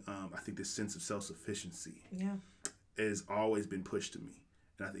 being I think this sense of self-sufficiency has always been pushed to me.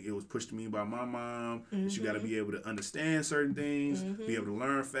 And I think it was pushed to me by my mom, that you got to be able to understand certain things, be able to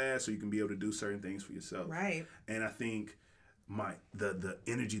learn fast so you can be able to do certain things for yourself. Right. And I think the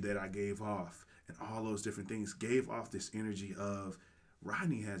energy that I gave off and all those different things gave off this energy of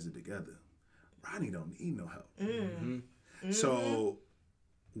Rodney has it together. Rodney don't need no help. So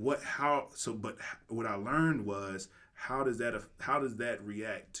what I learned was how does that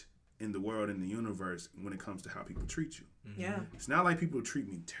react in the world, in the universe, when it comes to how people treat you. Yeah. It's not like people treat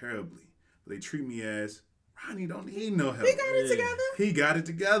me terribly, but they treat me as Rodney don't need no help. He got it together. He got it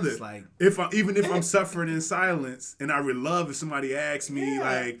together. It's like, even if I'm suffering in silence, and I would love if somebody asks me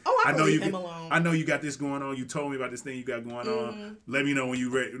like, I know you got this going on. You told me about this thing you got going on. Let me know when you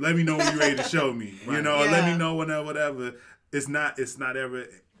ready. Let me know when you're ready to show me. Right. You know, let me know whenever, whatever. It's not ever.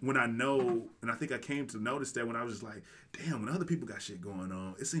 When I know, and I think I came to notice that when I was just like, damn, when other people got shit going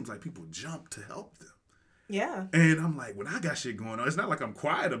on, it seems like people jump to help them. Yeah. And I'm like, when I got shit going on, it's not like I'm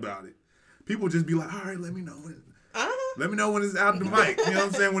quiet about it. People just be like, all right, let me know when. Let me know when it's out the mic. You know what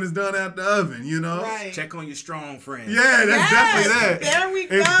I'm saying? When it's done out the oven, you know? Right. Check on your strong friends. Yeah, that's definitely that. There we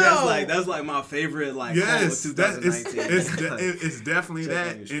go. That's like my favorite quote of 2019. It's definitely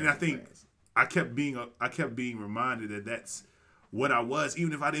that. And I think friends. I kept being reminded that that's what I was,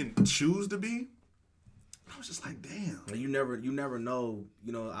 even if I didn't choose to be. I was just like, damn. You never know.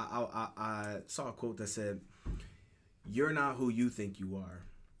 You know, I saw a quote that said, "You're not who you think you are.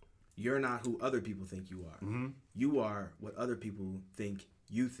 You're not who other people think you are. Mm-hmm. You are what other people think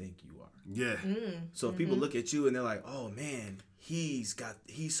you are." Yeah. So if people look at you and they're like, "Oh man, he's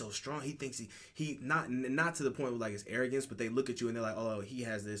so strong. He thinks he not to the point with like his arrogance, but they look at you and they're like, oh, he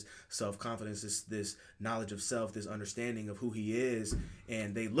has this self-confidence, this knowledge of self, this understanding of who he is,"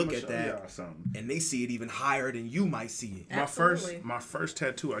 and they look at that and they see it even higher than you might see it. My first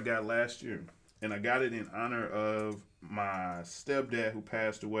tattoo I got last year, and I got it in honor of my stepdad who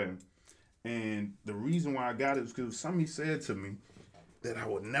passed away. And the reason why I got it was because somebody said to me that I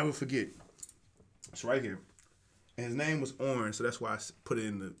will never forget. It's right here. And his name was Orange, so that's why I put it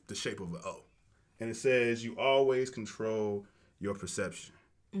in the shape of an O. And it says, "You always control your perception."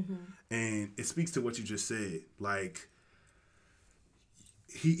 Mm-hmm. And it speaks to what you just said. Like,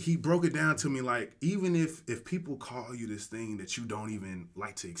 he broke it down to me like, even if people call you this thing that you don't even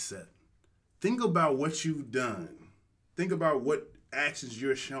like to accept, think about what you've done. Think about what actions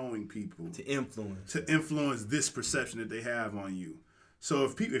you're showing people to influence this perception that they have on you.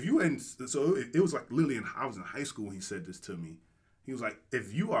 So it was like literally I was in high school when he said this to me. He was like,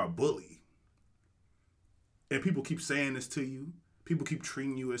 if you are a bully and people keep saying this to you, people keep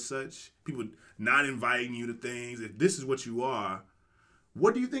treating you as such, people not inviting you to things, if this is what you are,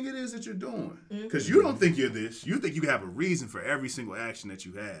 what do you think it is that you're doing? Because you don't think you're this. You think you have a reason for every single action that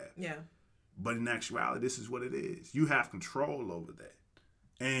you have. Yeah. But in actuality, this is what it is. You have control over that.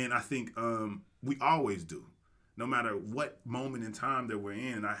 And I think we always do. No matter what moment in time that we're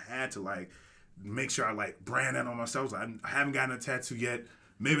in, I had to like make sure I like brand that on myself. Like, I haven't gotten a tattoo yet.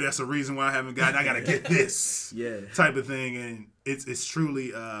 Maybe that's the reason why I haven't gotten. I gotta get this type of thing, and it's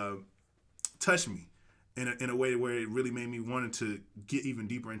truly touched me in a way where it really made me want to get even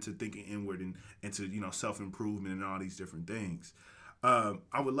deeper into thinking inward and to self improvement and all these different things. I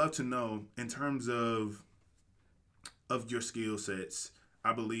would love to know, in terms of your skill sets,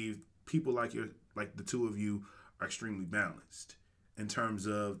 I believe people like the two of you are extremely balanced in terms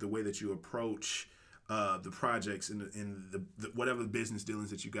of the way that you approach the projects and the whatever business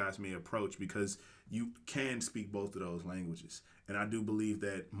dealings that you guys may approach, because you can speak both of those languages. And I do believe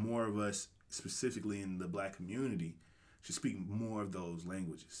that more of us, specifically in the Black community, should speak more of those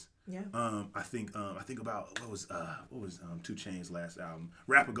languages. Yeah. I think about what was 2 Chainz's last album,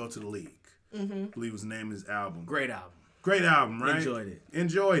 Rapper Go to the League. Mm-hmm. I believe was the name of his album. Great album. Great album, right?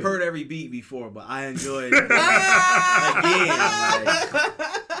 Enjoyed it. Heard every beat before, but I enjoyed it.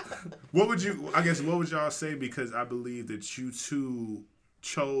 Again, what would y'all say? Because I believe that you two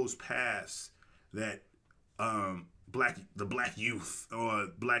chose paths that the black youth or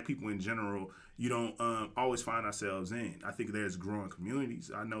black people in general, you don't always find ourselves in. I think there's growing communities.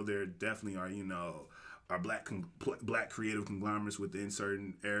 I know there definitely are, our black creative conglomerates within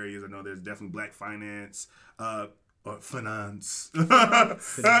certain areas. I know there's definitely black finance, or finance. I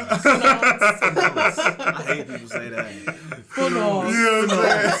hate people say that. Finance.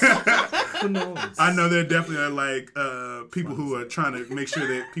 I know there definitely are like people who are trying to make sure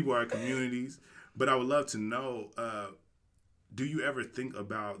that people are communities. But I would love to know, do you ever think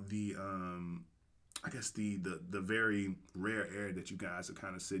about the very rare area that you guys are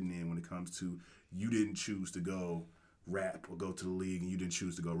kind of sitting in when it comes to you didn't choose to go rap or go to the league, and you didn't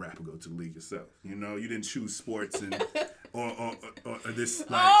choose to go rap or go to the league yourself. You didn't choose sports and or this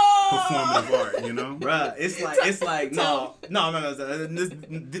like performative art. Bruh, it's like no.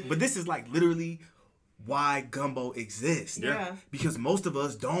 But this is like literally why Gumbo exists. Yeah. Because most of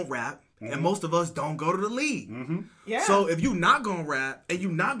us don't rap. Mm-hmm. And most of us don't go to the league. Mm-hmm. Yeah. So if you're not gonna rap and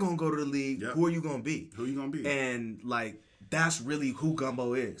you're not gonna go to the league, who are you gonna be? And like that's really who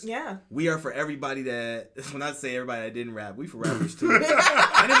Gumbo is. Yeah. We are for everybody that. When I say everybody that didn't rap, we for rappers too. And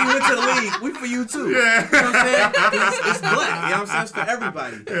if you went to the league, we for you too. Yeah. You know what I'm saying? It's black. You know what I'm saying? It's for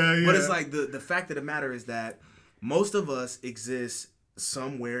everybody. Yeah. But it's like the fact of the matter is that most of us exist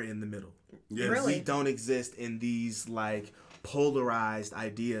somewhere in the middle. Yes. Really? We don't exist in these like polarized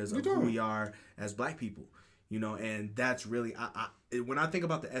ideas of who we are as black people, and that's really I when I think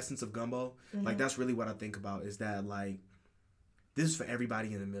about the essence of Gumbo, like that's really what I think about is that like this is for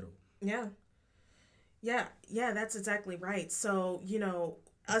everybody in the middle. Yeah, that's exactly right. So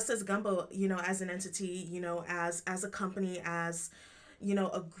us as Gumbo, as an entity, as a company, as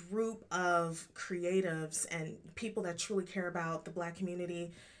a group of creatives and people that truly care about the black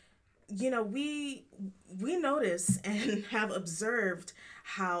community, we notice and have observed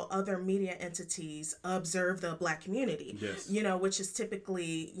how other media entities observe the black community. Yes. Which is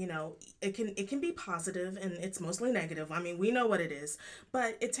typically, it can be positive and it's mostly negative. I mean, we know what it is,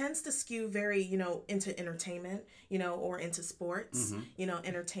 but it tends to skew very, into entertainment, or into sports,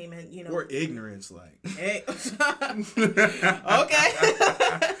 entertainment, or ignorance, like. Hey. Okay.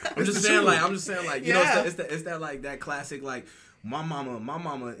 I'm just saying, like, it's that like that classic like. My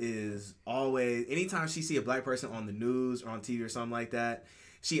mama is always, anytime she see a black person on the news or on TV or something like that,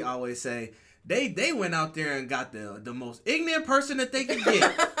 she always say, they went out there and got the most ignorant person that they could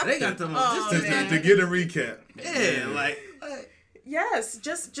get. They got the most, to get a recap. Yeah, like. Yes,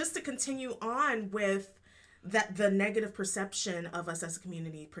 just to continue on with that the negative perception of us as a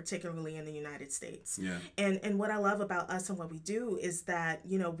community, particularly in the United States. Yeah. And what I love about us and what we do is that,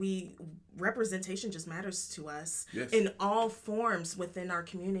 representation just matters to us in all forms within our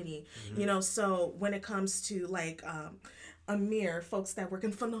community. Mm-hmm. So when it comes to like Amir, folks that work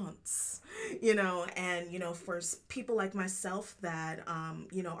in finance, and, for people like myself that,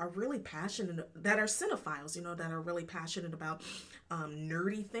 are really passionate, that are cinephiles, that are really passionate about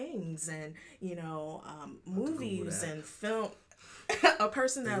nerdy things and, movies and film. A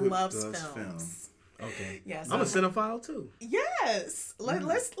person that loves films. Okay. Yes. I'm a cinephile too. Yes.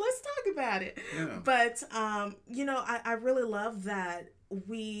 Let's talk about it. Yeah. But, I really love that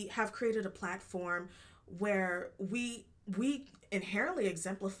we have created a platform where we inherently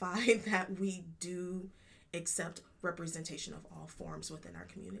exemplify that we do accept representation of all forms within our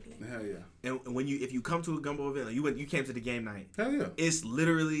community. Hell yeah. And if you come to a Gumbo event, like you came to the game night. Hell yeah. It's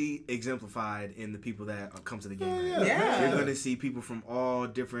literally exemplified in the people that come to the game night. Yeah. You're gonna see people from all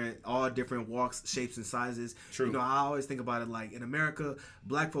different walks, shapes, and sizes. True. I always think about it like in America,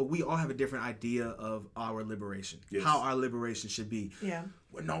 black folk, we all have a different idea of our liberation. Yes. How our liberation should be. Yeah.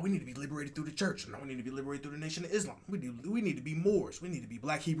 Well, no, we need to be liberated through the church. No, we need to be liberated through the Nation of Islam. We need to be Moors. We need to be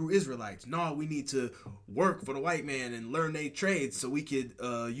Black Hebrew Israelites. No, we need to work for the white man and learn their trades so we could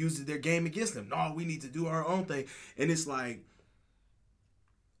use their game against them. No, we need to do our own thing. And it's like,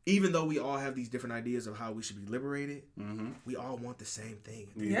 even though we all have these different ideas of how we should be liberated, we all want the same thing.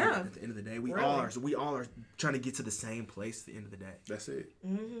 At the end of the day, we all are trying to get to the same place at the end of the day. That's it.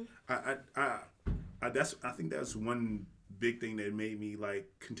 I think that's one big thing that made me like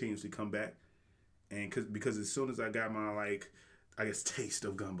continuously come back, and because as soon as I got my taste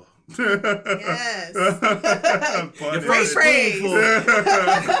of Gumbo, yes, your first spoonful,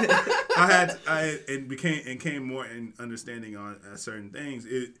 I came more in understanding on certain things.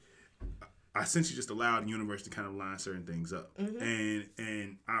 I essentially just allowed the universe to kind of line certain things up,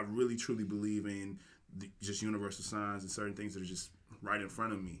 and I really truly believe in just universal signs and certain things that are just right in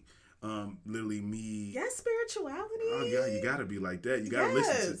front of me. Literally me. Yes, spirituality. Oh yeah, you gotta be like that. You gotta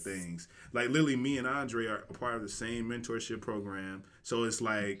listen to things. Like literally, me and Andre are a part of the same mentorship program. So it's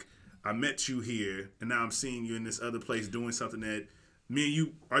like I met you here, and now I'm seeing you in this other place doing something that me and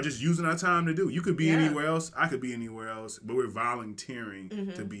you are just using our time to do. You could be anywhere else. I could be anywhere else, but we're volunteering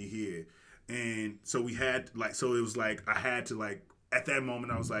to be here. And so we had so it was like I had to at that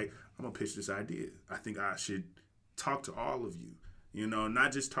moment I was like, I'm gonna pitch this idea. I think I should talk to all of you.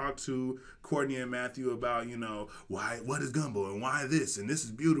 Not just talk to Courtney and Matthew about, what is Gumbo and why this and this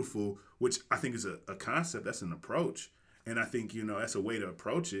is beautiful, which I think is a concept. That's an approach. And I think, that's a way to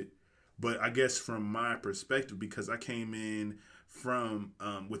approach it. But I guess from my perspective, because I came in from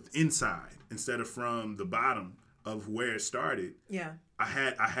with inside instead of from the bottom of where it started. Yeah. I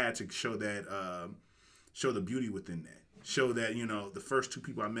had to show that show the beauty within that. Show that, the first two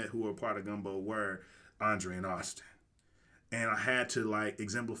people I met who were part of Gumbo were Andre and Austin. And I had to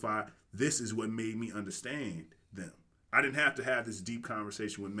exemplify this is what made me understand them. I didn't have to have this deep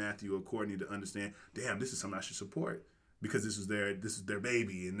conversation with Matthew or Courtney to understand, damn, this is something I should support because this is their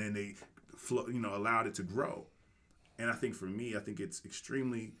baby, and then they allowed it to grow. And I think for me, it's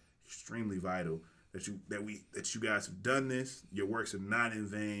extremely, extremely vital that you guys have done this. Your works are not in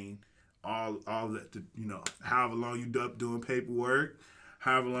vain. All that however long you up doing paperwork,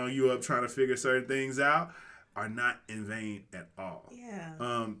 however long you up trying to figure certain things out, are not in vain at all.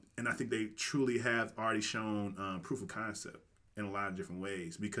 Yeah. And I think they truly have already shown proof of concept in a lot of different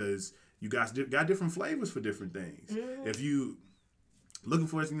ways because you guys got different flavors for different things. Mm-hmm. If you looking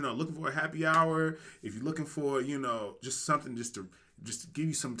for a happy hour, if you're looking for just something just to give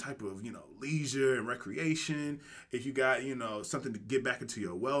you some type of leisure and recreation, if you got something to get back into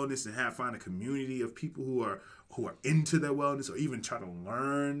your wellness and find a community of people who are into their wellness or even try to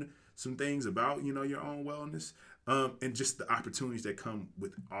learn some things about your own wellness, and just the opportunities that come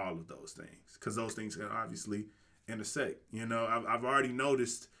with all of those things, because those things can obviously intersect. I've already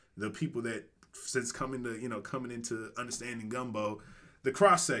noticed the people that since coming into understanding Gumbo, the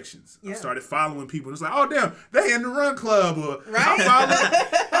cross sections. Yeah. I started following people. It's like, oh damn, they in the run club, or right.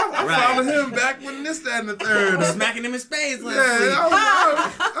 I followed him back when this, that, and the third. I was smacking him in spades last week.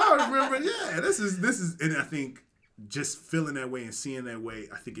 I remember. Yeah, this is, and I think just feeling that way and seeing that way,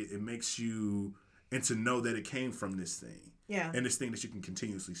 I think it makes you, and to know that it came from this thing. Yeah. And this thing that you can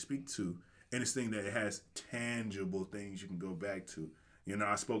continuously speak to, and this thing that it has tangible things you can go back to.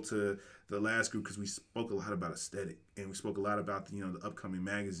 I spoke to the last group because we spoke a lot about aesthetic, and we spoke a lot about the upcoming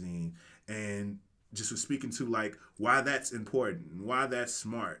magazine, and just was speaking to why that's important and why that's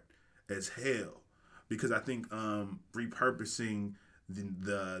smart as hell, because I think repurposing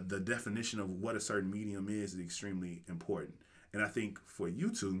the definition of what a certain medium is extremely important. And I think for you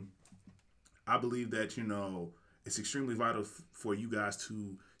two, I believe that it's extremely vital for you guys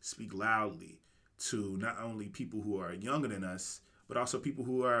to speak loudly to not only people who are younger than us, but also people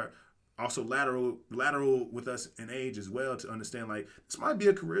who are also lateral with us in age as well, to understand this might be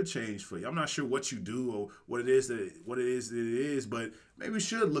a career change for you. I'm not sure what you do or what it is, but maybe you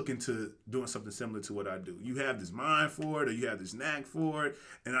should look into doing something similar to what I do. You have this mind for it, or you have this knack for it,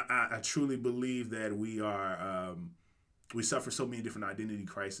 and I truly believe that we suffer so many different identity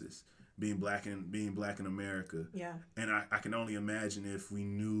crises being black in America. Yeah, and I can only imagine if we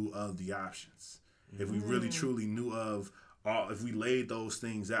knew of the options, if we really truly knew of. If we laid those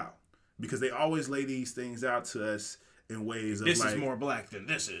things out, because they always lay these things out to us in ways of this is more black than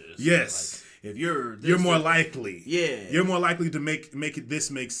this is. Yes, if you're more likely. Yeah, you're more likely to make this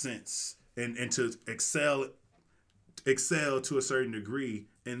make sense and to excel to a certain degree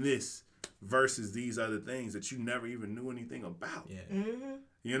in this versus these other things that you never even knew anything about. Yeah,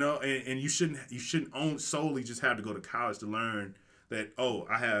 and you shouldn't solely just have to go to college to learn that. Oh,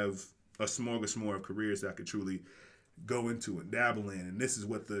 I have a smorgasbord of careers that I could truly go into and dabble in, and this is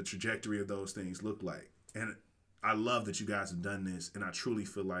what the trajectory of those things look like. And I love that you guys have done this, and I truly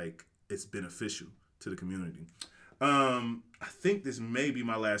feel like it's beneficial to the community. I think this may be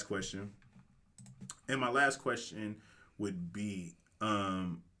my last question, and my last question would be,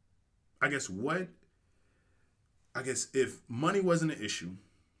 I guess if money wasn't an issue,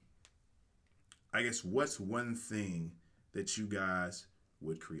 I guess what's one thing that you guys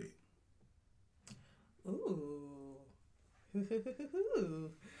would create? Ooh.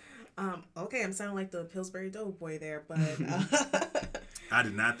 Okay, I'm sounding like the Pillsbury Doughboy there, but I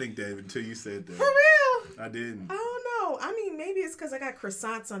did not think that until you said that. For real? I didn't. I don't know. I mean, maybe it's because I got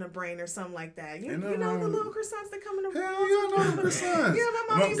croissants on the brain or something like that. You know the little croissants that come in the brain? Hell, you know the croissants. Yeah,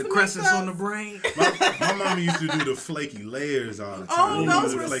 my mom used to the crescents on the brain. My mama used to do the flaky layers all the time. Oh,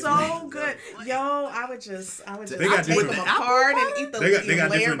 those were so good. Yo, I would just take them apart and eat the They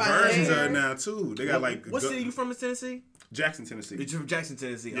got different versions of it now, too. They got what city you from in Tennessee? Jackson, Tennessee. You're from Jackson,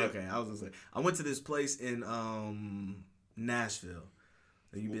 Tennessee? Yeah. Okay, I was going to say. I went to this place in Nashville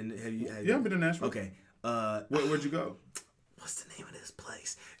Have you? Yeah, I've been to Nashville. Okay. Where'd you go? What's the name of this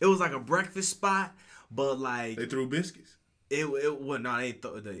place? It was like a breakfast spot, but like They threw biscuits. It well, no, they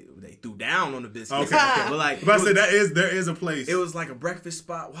threw down on the biscuits. Okay. But like, but I said there is a place. It was like a breakfast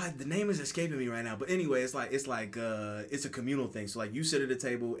spot. Why the name is escaping me right now? But anyway, it's a communal thing. So like, you sit at a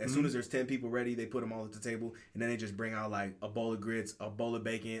table. As soon as there's 10 people ready, they put them all at the table, and then they just bring out like a bowl of grits, a bowl of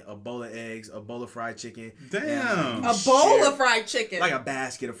bacon, a bowl of eggs, a bowl of fried chicken. Damn. A bowl of fried chicken. Like a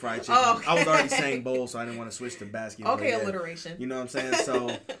basket of fried chicken. Okay. I was already saying bowl, so I didn't want to switch to basket. Okay, yeah, alliteration. You know what I'm saying?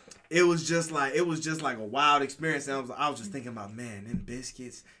 So. It was just like a wild experience. And I was just thinking about, man, them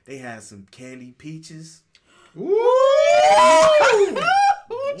biscuits. They had some candy peaches. Ooh,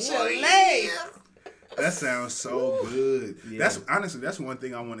 Chile. That sounds so good. Yeah. That's one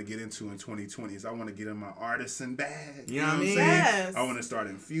thing I want to get into in 2020 is I want to get in my artisan bag. You know what I mean? Yes. I want to start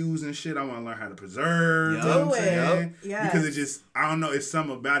infusing shit. I want to learn how to preserve. Yep. You know what I'm Do it. saying? Yes. Because it just, I don't know, it's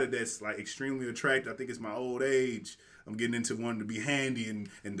something about it that's like extremely attractive. I think it's my old age. I'm getting into wanting to be handy and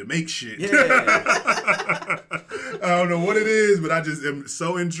to make shit. Yeah. I don't know what it is, but I just am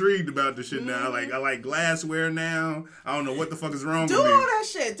so intrigued about the shit now. Like I like glassware now. I don't know what the fuck is wrong Do with me. all that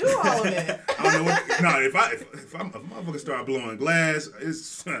shit. Do all of it. I don't know what. No, if motherfuckers start blowing glass,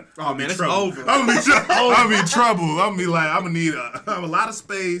 it's Oh, man, it's trouble. over. I'm gonna be in trouble. I'm gonna be like, I'm gonna need a lot of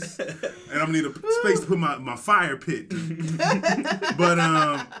space, and I'm gonna need a space to put my fire pit. But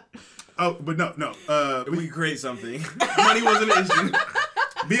no. We could create something. Money wasn't an issue.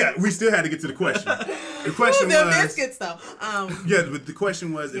 But yeah, we still had to get to the question. The question The was biscuits though. Yeah, but the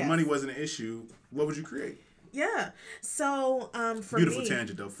question was, if Yes. money wasn't an issue, what would you create? Yeah. So for Beautiful me,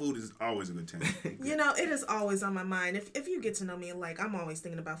 tangent though. Food is always a good tangent. you know, it is always on my mind. If you get to know me, like I'm always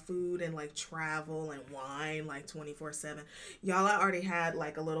thinking about food and like travel and wine, like 24/7. Y'all, I already had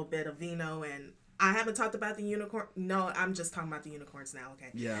like a little bit of vino, and I haven't talked about the unicorn. No, I'm just talking about the unicorns now. Okay.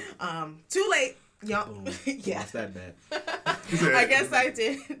 Yeah. Too late. Y'all. Boom. Yeah. Lost that bad. I guess I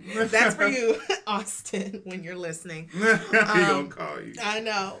did. That's for you, Austin, when you're listening. He gonna call you. I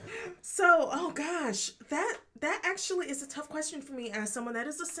know. So, oh gosh, that actually is a tough question for me as someone that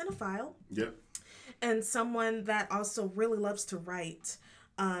is a cinephile Yep. and someone that also really loves to write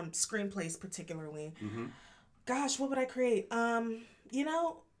screenplays, particularly. Mm-hmm. Gosh, what would I create? You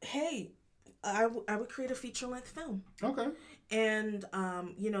know, hey, I would create a feature-length film, Okay. and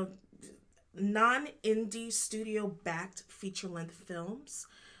you know, non-indie studio-backed feature-length films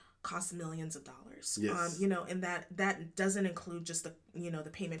cost millions of dollars. Yes. You know, and that doesn't include just the the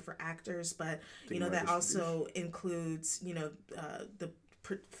payment for actors, but that also includes the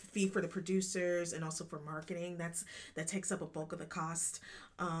fee for the producers and also for marketing. That takes up a bulk of the cost.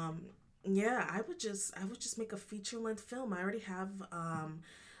 Yeah, I would just make a feature-length film. I already have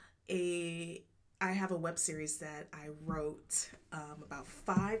I have a web series that I wrote about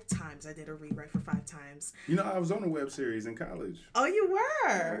 5 times. I did a rewrite for 5 times. You know, I was on a web series in college. Oh, you were?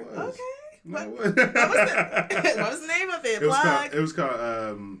 I was. Okay. No, I What was the name of it?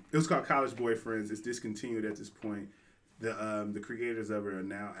 It was called College Boyfriends. It's discontinued at this point. The creators of it are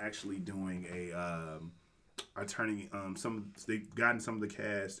now actually doing they've gotten some of the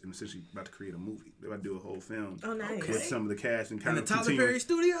cast and essentially about to create a movie. They're about to do a whole film. Oh, nice. With some of the cast and kind And of the Tyler Perry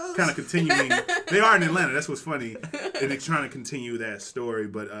Studios. Kind of continuing. They are in Atlanta. That's what's funny. And they're trying to continue that story.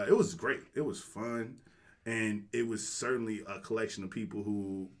 But it was great. It was fun. And it was certainly a collection of people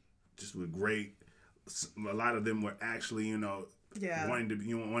who just were great. A lot of them were actually,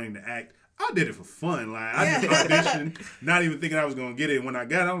 wanting to act. I did it for fun. Like I just auditioned, not even thinking I was gonna get it. When I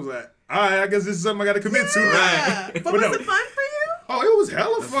got it, I was like, all right, I guess this is something I got to commit to. Right? But was it fun for you? Oh, it was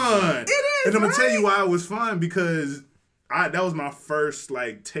hella fun. It is. And I'm gonna right? tell you why it was fun, because that was my first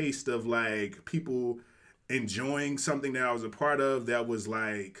like taste of like people enjoying something that I was a part of that was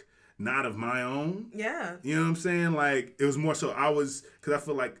like not of my own. Yeah. You know what I'm saying? Like it was more so because I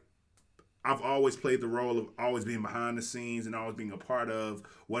feel like I've always played the role of always being behind the scenes and always being a part of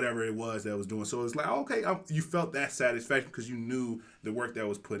whatever it was that I was doing. So it's like, okay, you felt that satisfaction because you knew the work that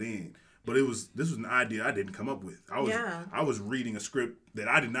was put in. But this was an idea I didn't come up with. I was reading a script that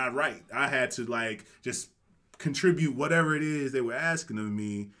I did not write. I had to like just contribute whatever it is they were asking of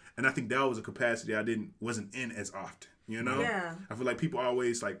me, and I think that was a capacity I wasn't in as often. You know? Yeah. I feel like people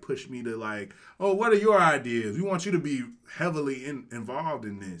always like push me to like, oh, what are your ideas? We want you to be heavily involved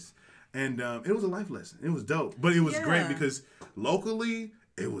in this. And it was a life lesson. It was dope. But it was great because locally,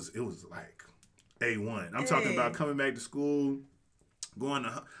 it was like A1. I'm talking about coming back to school, going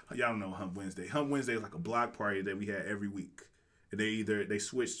to, y'all know Hump Wednesday. Hump Wednesday is like a block party that we had every week. They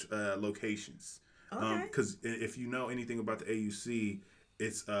switched locations. Okay. Because if you know anything about the AUC,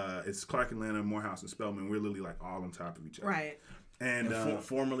 it's Clark Atlanta, Morehouse, and Spelman. We're literally like all on top of each other. Right. And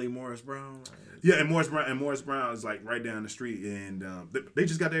formerly Morris Brown. Yeah, and Morris Brown is like right down the street, and they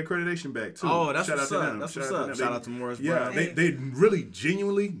just got their accreditation back too. Oh, that's Shout what's out to up. them. That's what's up. Shout out to Morris Brown. Yeah, they really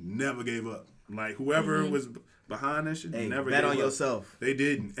genuinely never gave up. Like whoever was behind that shit never bet gave on up. yourself. They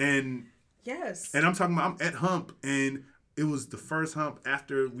didn't. And yes. And I'm talking about I'm at Hump, and it was the first Hump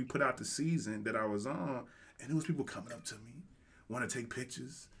after we put out the season that I was on, and there was people coming up to me, want to take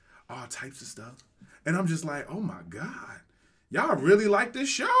pictures, all types of stuff, and I'm just like, oh my God. Y'all really like this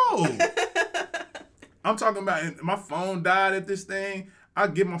show. I'm talking about, my phone died at this thing. I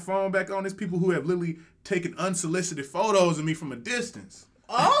get my phone back on. There's people who have literally taken unsolicited photos of me from a distance.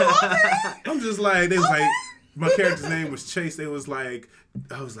 Oh, okay. I'm just like, they was like, my character's name was Chase. They was like,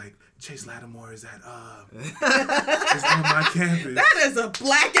 I was like, Chase Lattimore is is on my campus. That is a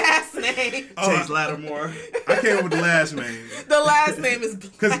black ass name. Chase Lattimore. I came up with the last name. The last name is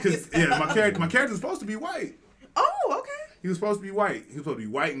black. Because my character's supposed to be white. Oh, okay. He was supposed to be white. He was supposed to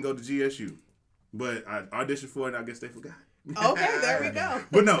be white and go to GSU. But I auditioned for it, and I guess they forgot. Okay, there we go.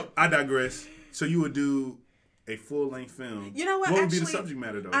 But no, I digress. So you would do a full-length film. You know what? What would Actually, be the subject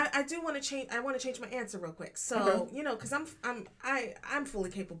matter, though? I do want to change. I want to change my answer real quick. So because I'm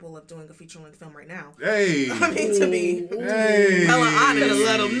fully capable of doing a feature-length film right now. Hey. I mean, to be hella honest,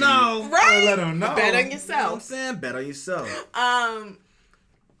 let them know. Right? Let them know. Bet on You know what I'm yourself. saying? Bet on yourself.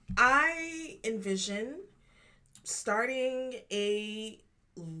 I envision starting a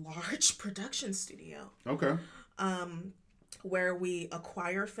large production studio. Okay. Where we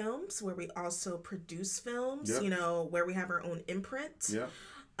acquire films, where we also produce films, Yep. where we have our own imprint. Yeah.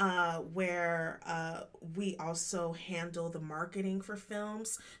 Where we also handle the marketing for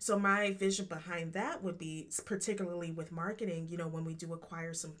films. So my vision behind that would be, particularly with marketing, when we do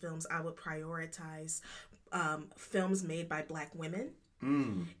acquire some films, I would prioritize films made by Black women.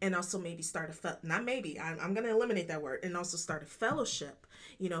 And also maybe start I'm going to eliminate that word, and also start a fellowship,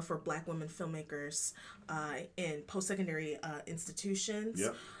 for Black women filmmakers in post-secondary institutions.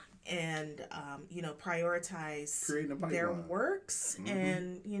 Yep. And, prioritize their works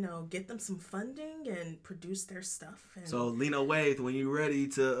and, get them some funding and produce their stuff. And so, Lena Waithe, when you're ready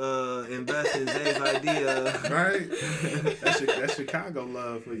to invest in Zay's idea. Right? That's Chicago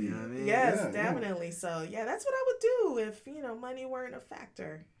love for you. You know what I mean? yes, Yeah, definitely. Yeah. So, that's what I would do if, money weren't a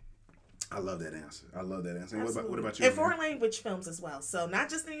factor. I love that answer. And what about you? And foreign language films as well. So not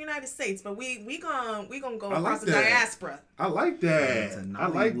just in the United States, but we gonna go I across like the that. diaspora. I like that. I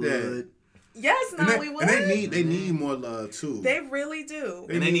like that. Yes, Nollywood. And they need more love too. They really do.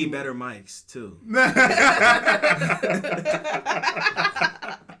 And they need better mics too. Yeah,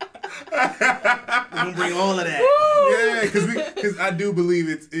 We're gonna bring all of that. because I do believe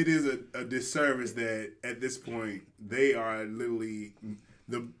it is a disservice that at this point they are literally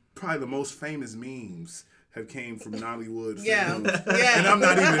probably the most famous memes have came from Nollywood films. Yeah. And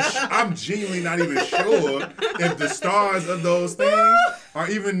I'm genuinely not even sure if the stars of those things are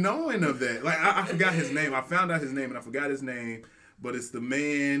even knowing of that. Like I forgot his name. I found out his name and I forgot his name, but it's the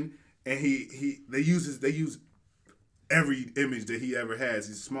man, and they use every image that he ever has.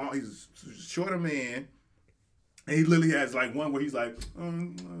 He's small, he's a shorter man, and he literally has like one where he's like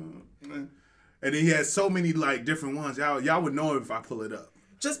and then he has so many like different ones. Y'all would know if I pull it up.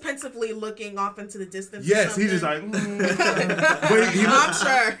 Just pensively looking off into the distance. Yes, he's just like. But he looks,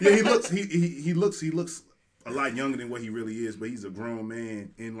 I'm sure. Yeah, he looks a lot younger than what he really is, but he's a grown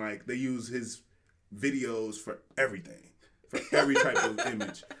man, and like they use his videos for everything, for every type of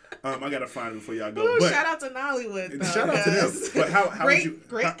image. I gotta find it before y'all go. Ooh, but shout out to Nollywood. Though, shout out to them. But how great would you,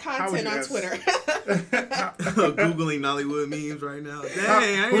 great content on Twitter. Googling Nollywood memes right now.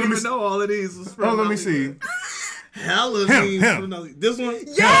 Dang, I didn't even know all of these was from let me Nollywood. see. Hella memes from Nollywood. This one?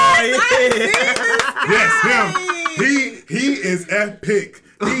 Yes, Yes, him. He is epic.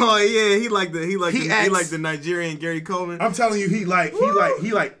 Oh yeah, he like the Nigerian Gary Coleman. I'm telling you, he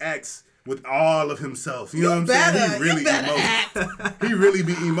acts with all of himself. You know what I'm saying? He really emotes. He really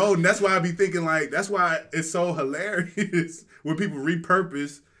be emoting. That's why I be thinking that's why it's so hilarious when people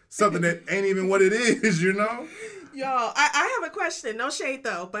repurpose something that ain't even what it is, Yo, I have a question. No shade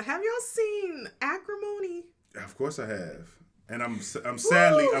though, but have y'all seen Acrimony? Of course I have. And I'm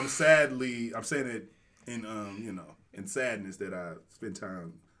saying it in in sadness that I spent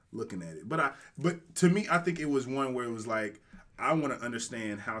time looking at it. But to me, I think it was one where it was like, I want to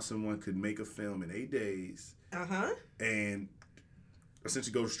understand how someone could make a film in 8 days. And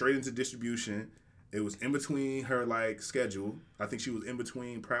essentially go straight into distribution. It was in between her schedule. I think she was in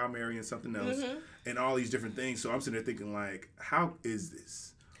between Proud Mary and something else, and all these different things. So I'm sitting there thinking how is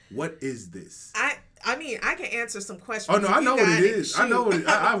this? What is this? I mean, I can answer some questions. Oh no, I know what it is. I know what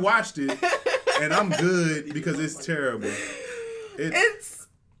I watched it, and I'm good because it's terrible. It's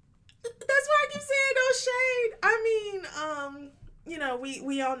that's why I keep saying no shade. I mean, you know,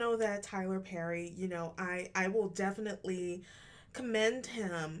 we all know that Tyler Perry, you know, I will definitely commend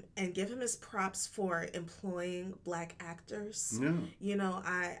him and give him his props for employing black actors. Yeah. You know,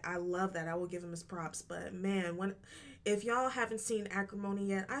 I love that. I will give him his props. But man, if y'all haven't seen Acrimony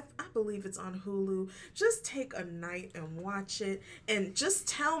yet, I believe it's on Hulu. Just take a night and watch it, and just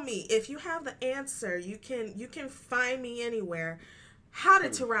tell me if you have the answer. You can find me anywhere. How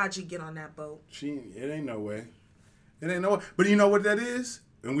did Taraji get on that boat? It ain't no way. It ain't no way. But you know what that is?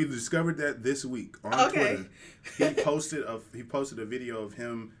 And we discovered that this week on Twitter. He posted a video of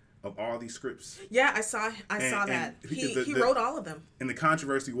him of all these scripts. Yeah, I saw that. He wrote all of them. And the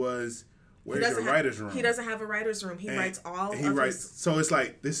controversy was, where's your writer's room? He doesn't have a writer's room. He writes all of his So it's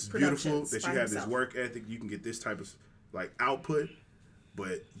like, this is beautiful that you have himself. this work ethic. You can get this type of like output.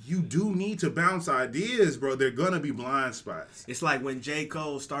 But you do need to bounce ideas, bro. They're going to be blind spots. It's like when J.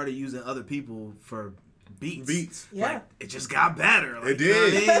 Cole started using other people for beats. Yeah. Like, it just got better. Like, It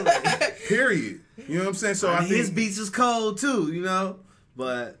did. You know what I mean? Like, Period. You know what I'm saying? So I think his beats is cold too, you know?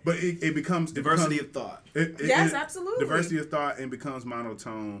 But it becomes diversity of thought. Yes, absolutely. Diversity of thought and becomes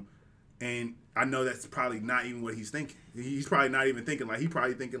monotone. And I know that's probably not even what he's thinking. He's probably not even thinking like,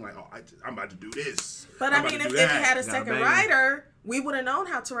 oh, I'm about to do this. But I mean, if he had a second writer, we would have known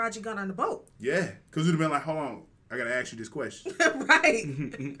how Taraji got on the boat. Yeah, because we'd have been like, hold on, I got to ask you this question. Right.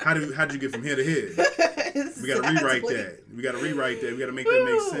 How'd you get from here to here? We got to rewrite that. We got to make that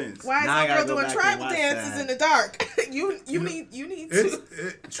make sense. Why is that girl doing tribal dances in the dark? you need to.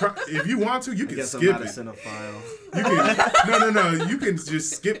 If you want to, you can skip I'm not it. a cinephile. No. You can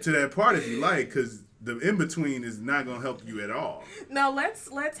just skip to that part if you like, because the in between is not gonna help you at all. No, let's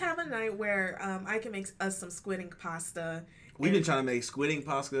have a night where I can make us some squid ink pasta. We've been trying to make squid ink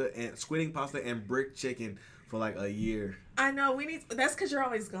pasta and brick chicken for like a year. I know that's because you're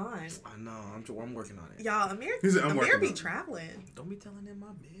always gone. I know. I'm working on it. Y'all, Amir be traveling. Don't be telling them my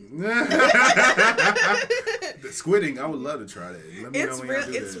business. The squidding, I would love to try that. Let me know when y'all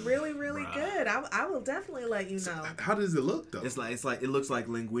do It's that. really good. I will definitely let you know. How does it look though? It's like it looks like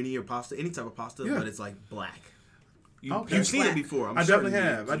linguine or pasta, any type of pasta, Yeah. but it's like black. Okay. You've seen it before. I definitely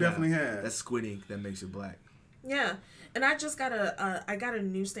have. That's squid ink that makes it black. Yeah, and I just got a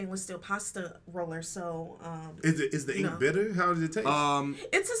new stainless steel pasta roller. So Is the ink bitter? How does it taste?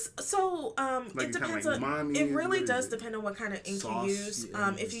 It depends on. It really does depend on what kind of ink you use.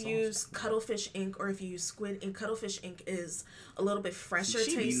 If you use cuttlefish ink or if you use squid ink, cuttlefish ink is a little bit fresher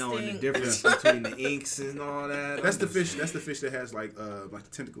tasting. Be knowing the difference between the inks and all that. That's the fish that has like the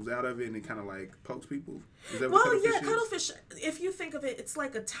tentacles out of it and it kind of like pokes people. Is that Well, what cuttlefish yeah, is? cuttlefish. If you think of it, it's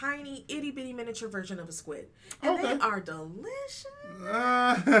like a tiny, itty bitty miniature version of a squid, and they are delicious. They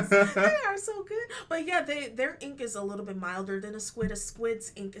are so good. But yeah, their ink is a little bit milder than a squid. A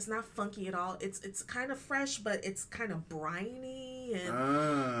squid's ink is not funky at all. It's kind of fresh, but it's kind of briny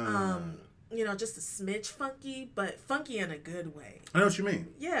and just a smidge funky, but funky in a good way. I know what you mean.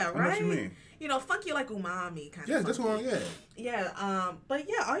 Yeah, right. I know what you mean. Funky like umami kind of. Yeah, that's what I'm. Yeah, but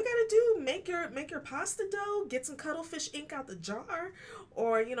yeah, all you gotta do make your pasta dough, get some cuttlefish ink out the jar,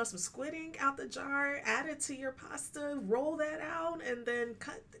 or some squid ink out the jar, add it to your pasta, roll that out, and then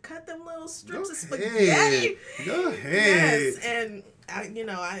cut them little strips of spaghetti. Go ahead. Yes, and I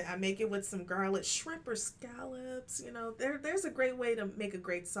make it with some garlic shrimp or scallops. There's a great way to make a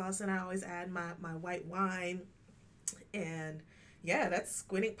great sauce, and I always add my white wine, and. Yeah, that's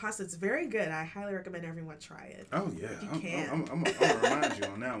squid ink pasta. It's very good. I highly recommend everyone try it. Oh, yeah. If you can. I'm going to remind you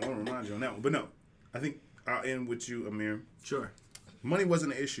on that one. But no, I think I'll end with you, Amir. Sure. Money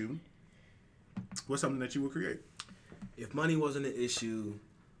wasn't an issue. What's something that you would create? If money wasn't an issue,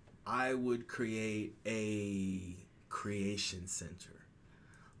 I would create a creation center.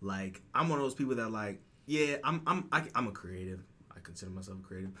 Like, I'm one of those people that I'm a creative. I consider myself a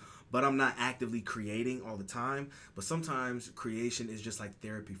creative. But I'm not actively creating all the time. But sometimes creation is just like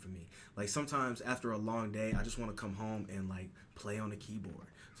therapy for me. Like sometimes after a long day, I just want to come home and like play on the keyboard.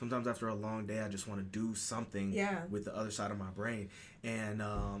 Sometimes after a long day, I just want to do something with the other side of my brain. And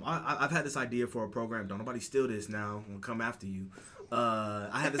I've had this idea for a program. Don't nobody steal this now. I'm going to come after you.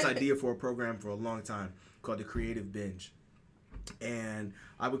 I had this idea for a program for a long time called the Creative Binge. And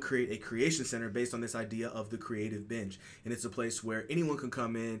I would create a creation center based on this idea of the creative binge. And it's a place where anyone can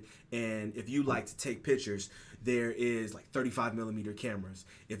come in, and if you like to take pictures, there is like 35 millimeter cameras.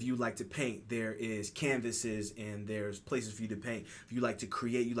 If you like to paint, there is canvases and there's places for you to paint. If you like to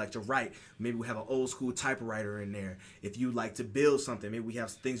create, you like to write, maybe we have an old school typewriter in there. If you like to build something, maybe we have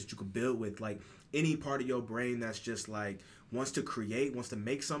things that you could build with. Like any part of your brain that's just like wants to create, wants to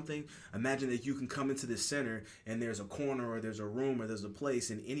make something, imagine that you can come into this center and there's a corner or there's a room or there's a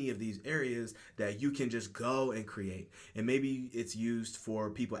place in any of these areas that you can just go and create. And maybe it's used for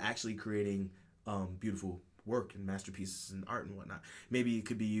people actually creating beautiful work and masterpieces and art and whatnot. Maybe it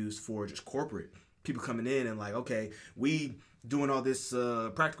could be used for just corporate people coming in and like, okay, we doing all this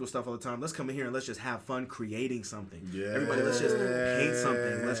practical stuff all the time. Let's come in here and let's just have fun creating something. Yes. Everybody, let's just paint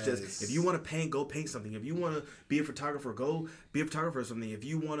something. Let's just, if you want to paint, go paint something. If you want to be a photographer, go be a photographer or something. If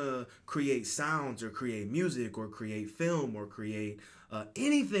you want to create sounds or create music or create film or create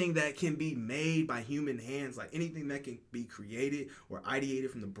anything that can be made by human hands, like anything that can be created or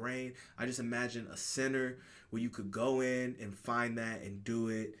ideated from the brain. I just imagine a center where you could go in and find that and do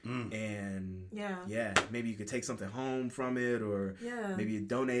it. And maybe you could take something home from it, or maybe you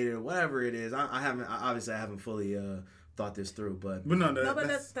donate it or whatever it is. I haven't fully thought this through, but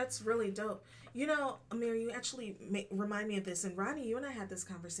that's really dope. You know, Amir, you actually remind me of this, and Ronnie, you and I had this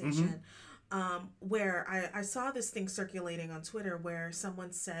conversation where I saw this thing circulating on Twitter where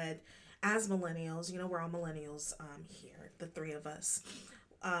someone said, as millennials, you know, we're all millennials here, the three of us.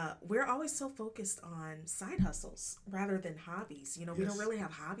 We're always so focused on side hustles rather than hobbies. You know, we don't really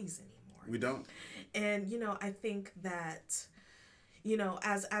have hobbies anymore. We don't. And, you know, I think that, you know,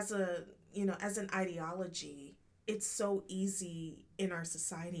 as an ideology, it's so easy in our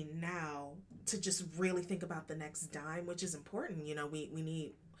society now to just really think about the next dime, which is important. You know, we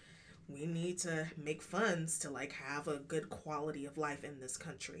need to make funds to like have a good quality of life in this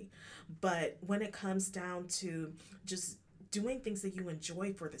country. But when it comes down to just doing things that you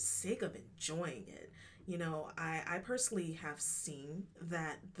enjoy for the sake of enjoying it, you know, I personally have seen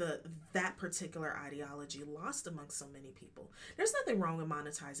that that particular ideology lost among so many people. There's nothing wrong with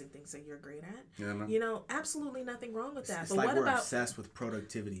monetizing things that you're great at. Yeah, no. You know, absolutely nothing wrong with that. It's but like what we're about obsessed with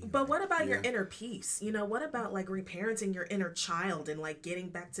productivity. But what about your inner peace? You know, what about like reparenting your inner child and like getting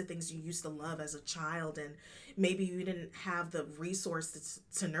back to things you used to love as a child, and maybe you didn't have the resources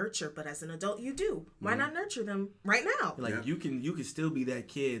to nurture, but as an adult you do. Why not nurture them right now? Like you can still be that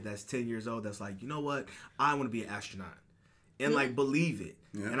kid that's 10 years old that's like, you know what, I want to be an astronaut, and like believe it.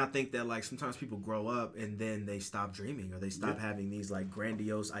 And I think that like sometimes people grow up and then they stop dreaming, or they stop having these like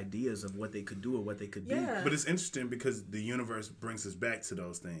grandiose ideas of what they could do or what they could be. But it's interesting because the universe brings us back to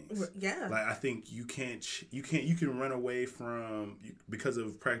those things. Like I think you can run away from, because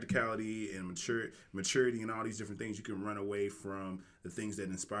of practicality and maturity and all these different things, you can run away from the things that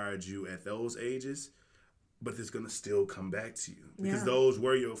inspired you at those ages, but it's going to still come back to you because those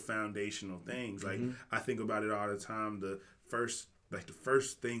were your foundational things. Like I think about it all the time. The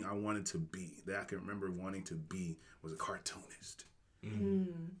first thing I wanted to be, that I can remember wanting to be, was a cartoonist. And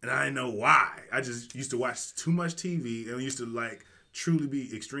I didn't know why. I just used to watch too much TV and used to like truly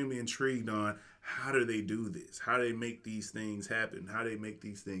be extremely intrigued on how do they do this? How do they make these things happen? How do they make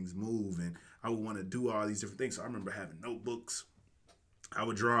these things move? And I would want to do all these different things. So I remember having notebooks. I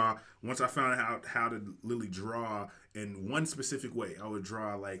would draw. Once I found out how to literally draw in one specific way, I would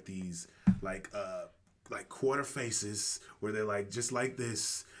draw like these like quarter faces where they're like just like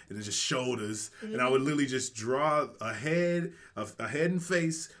this, and it's just shoulders, and I would literally just draw a head and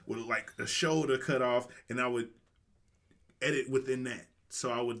face with like a shoulder cut off, and I would edit within that. So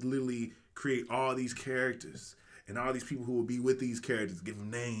I would literally create all these characters and all these people who would be with these characters, give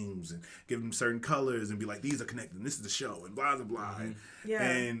them names and give them certain colors and be like, these are connected and this is the show and blah blah blah.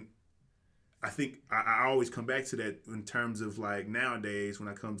 And I think I always come back to that in terms of like nowadays when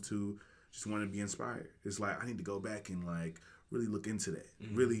I come to just want to be inspired. It's like I need to go back and like really look into that.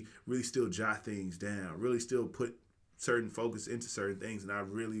 Really still jot things down. Really still put certain focus into certain things. And I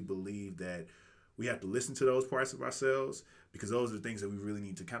really believe that we have to listen to those parts of ourselves, because those are the things that we really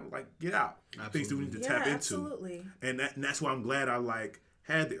need to kind of like get out. Things that we need to tap into. Absolutely. And that's why I'm glad I like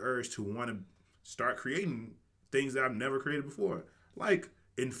had the urge to want to start creating things that I've never created before. Like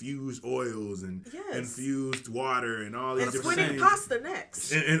infused oils and infused water and all these different things. Squid ink pasta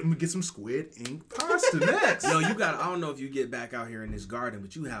next. And get some squid ink pasta next. Yo, you got, I don't know if you get back out here in this garden,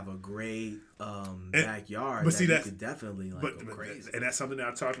 but you have a great backyard. But see, you could definitely like go crazy. And that's something that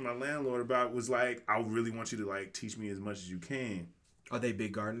I talked to my landlord about, was like, I really want you to like teach me as much as you can. Are they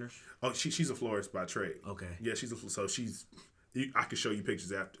big gardeners? Oh, she's a florist by trade. Okay. Yeah, I can show you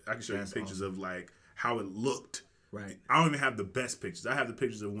pictures after. I can show you pictures of like how it looked. Right. I don't even have the best pictures. I have the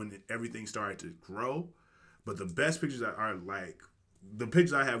pictures of when everything started to grow, but the best pictures are like, the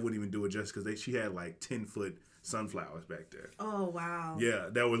pictures I have wouldn't even do it just because she had like 10-foot sunflowers back there. Oh wow. Yeah,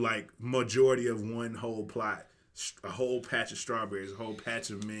 that were like majority of one whole plot, a whole patch of strawberries, a whole patch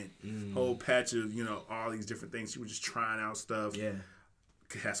of mint, whole patch of all these different things. She was just trying out stuff. Yeah,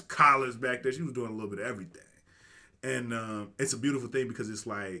 had some collars back there. She was doing a little bit of everything. And it's a beautiful thing because it's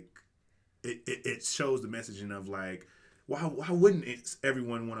like it shows the messaging of like why wouldn't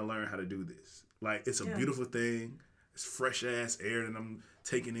everyone want to learn how to do this? Like it's a beautiful thing. It's fresh ass air that I'm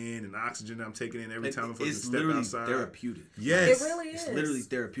taking in and oxygen that I'm taking in every time I'm fucking step outside. It's literally therapeutic. Yes. It really is. It's literally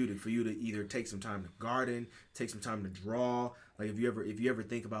therapeutic for you to either take some time to garden, take some time to draw. Like if you ever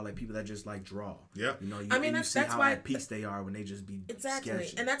think about like people that just like draw. Yeah. You know, that's see how why at peace they are when they just be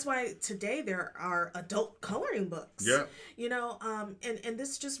sketching. And that's why today there are adult coloring books. Yeah. You know, and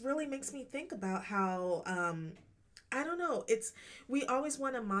this just really makes me think about how I don't know. We always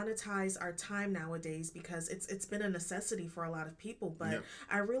want to monetize our time nowadays because it's been a necessity for a lot of people. But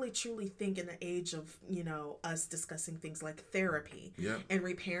I really truly think in the age of, you know, us discussing things like therapy and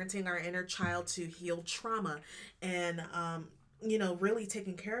reparenting our inner child to heal trauma and, you know, really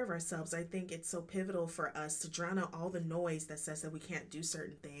taking care of ourselves, I think it's so pivotal for us to drown out all the noise that says that we can't do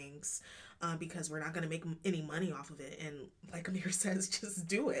certain things because we're not going to make any money off of it. And like Amir says, just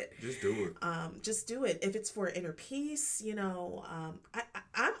do it. Just do it. Just do it. If it's for inner peace, you know,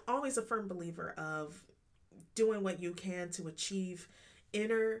 I'm always a firm believer of doing what you can to achieve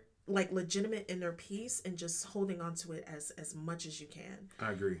legitimate inner peace and just holding on to it as much as you can.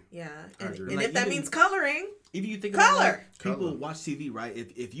 I agree. Yeah. I agree. And like if that means coloring, even you think color. About like, people watch TV, right?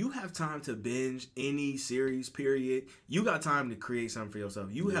 If you have time to binge any series, period, you got time to create something for yourself.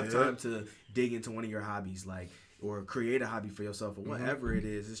 You have time to dig into one of your hobbies, like or create a hobby for yourself or whatever it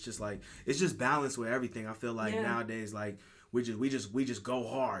is. It's just like it's just balance with everything. I feel like nowadays, like we just go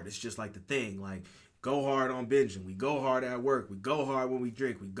hard. It's just like the thing, like. Go hard on binging. We go hard at work. We go hard when we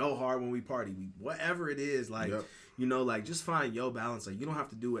drink. We go hard when we party. Whatever it is, like you know, like just find your balance. Like you don't have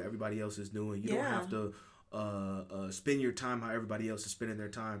to do what everybody else is doing. You don't have to spend your time how everybody else is spending their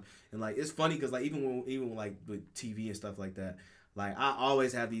time. And like it's funny because like even like with TV and stuff like that. Like I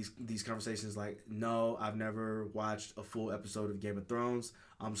always have these conversations. Like no, I've never watched a full episode of Game of Thrones.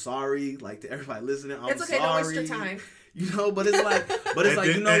 I'm sorry, like to everybody listening. It's okay. Don't waste your time. You know, but it's like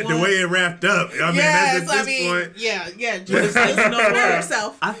you know what? The way it wrapped up. I mean, at this point. Yeah. Just like, you know what?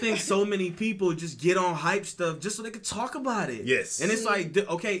 Yourself. I think so many people just get on hype stuff just so they can talk about it. Yes. And it's like,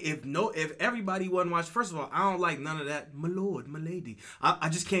 okay, if everybody wasn't watching, first of all, I don't like none of that, my lord, my lady. I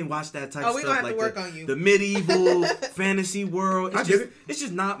just can't watch that type of stuff. We're gonna have like to work on you. The medieval fantasy world. I It's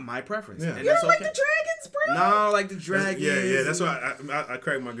just not my preference. Yeah. And You that's don't like okay. the dragons, bro? No, I don't like the dragons. Yeah. That's why I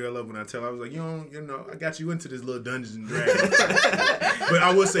crack my girl up when I tell her. I was like, you know, I got you into this little Dungeons and Dragons. But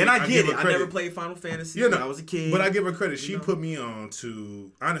I would say, and I get it. I never played Final Fantasy when I was a kid. But I give her credit. She put me on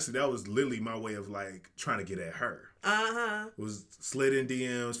to, honestly, that was literally my way of like trying to get at her. Was slid in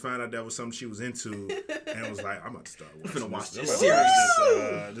DMs, found out that was something she was into, and was like, I'm about to start watching this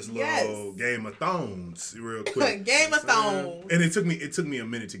series. This little Game of Thrones real quick. Game of Thrones. And it took me a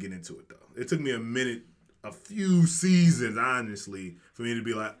minute to get into it though. It took me a few seasons, honestly, for me to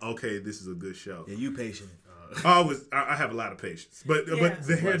be like, okay, this is a good show. Yeah, you patient. I have a lot of patience, but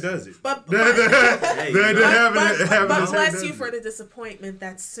the hair does it. But bless you for the disappointment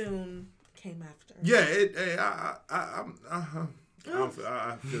that soon came after. Yeah,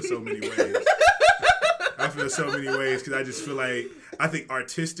 I feel so many ways. I feel so many ways because I just feel like I think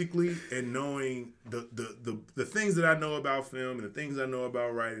artistically and knowing the things that I know about film and the things I know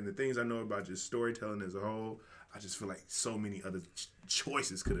about writing, the things I know about just storytelling as a whole, I just feel like so many other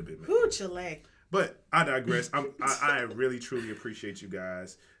choices could have been made. Ooh, Chile. But I digress. I really, truly appreciate you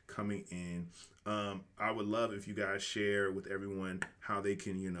guys coming in. I would love if you guys share with everyone how they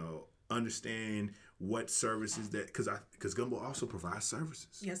can, you know, understand what services that, because Gumbo also provides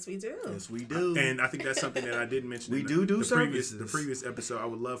services. Yes, we do. Yes, we do. And I think that's something that I did mention. We do services. The previous episode. I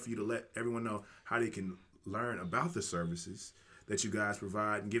would love for you to let everyone know how they can learn about the services that you guys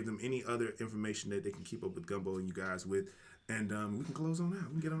provide and give them any other information that they can keep up with Gumbo and you guys with. And we can close on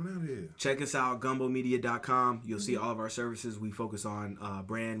out. We can get on out of here. Check us out, gumbomedia.com. You'll see all of our services. We focus on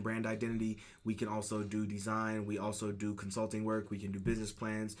brand identity. We can also do design. We also do consulting work. We can do business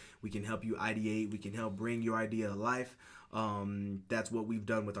plans. We can help you ideate. We can help bring your idea to life. That's what we've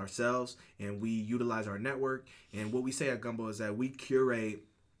done with ourselves. And we utilize our network. And what we say at Gumbo is that we curate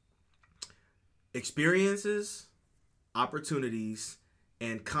experiences, opportunities,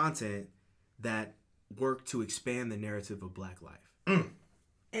 and content that work to expand the narrative of Black life. And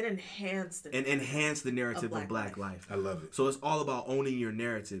enhance the narrative of Black life. I love it. So it's all about owning your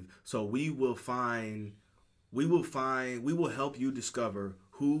narrative. So we will help you discover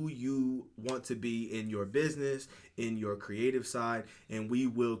who you want to be in your business, in your creative side, and we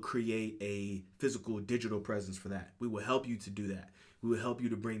will create a physical digital presence for that. We will help you to do that. We will help you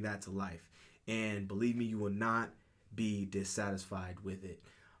to bring that to life. And believe me, you will not be dissatisfied with it.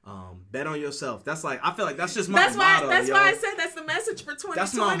 Bet on yourself. That's like, I feel like that's just my motto. That's why I said that's the message for 2020.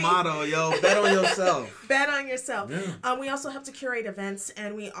 That's my motto, yo. Bet on yourself. Bet on yourself. Yeah. We also help to curate events,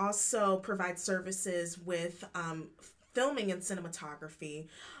 and we also provide services with filming and cinematography.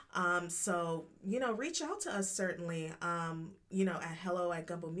 So, reach out to us certainly, at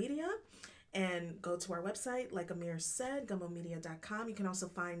hello@Gumbo Media, and go to our website, like Amir said, gumbomedia.com. You can also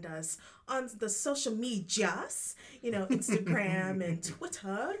find us on the social medias, Instagram and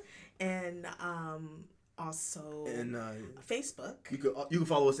Twitter, and also Facebook. You can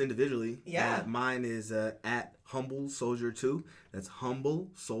follow us individually. Yeah. Mine is at Humble Soldier 2. That's Humble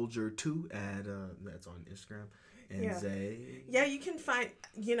Soldier 2 that's on Instagram. And Zay. Yeah, you can find,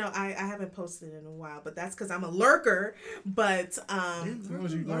 I haven't posted in a while, but that's because I'm a lurker. But I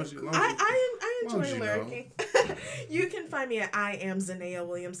enjoy lurking. You can find me at I am Zenaya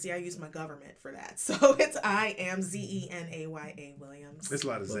Williams. See, I use my government for that. So it's I am Zenaya Williams. There's a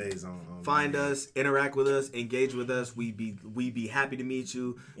lot of Zays on. Find us, interact with us, engage with us. We be happy to meet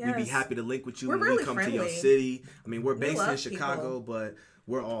you. Yes. We'd be happy to link with you We're when really we come friendly. to your city. I mean, we're based in love Chicago, but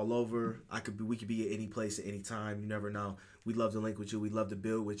we're all over. We could be at any place at any time. You never know. We'd love to link with you. We'd love to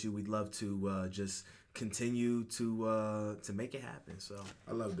build with you. We'd love to just continue to make it happen. So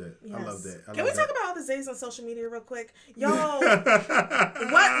I love that. Yes. I love that. Can we talk about all the Zays on social media real quick? Yo,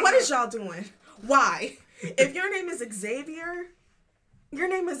 what is y'all doing? Why? If your name is Xavier, your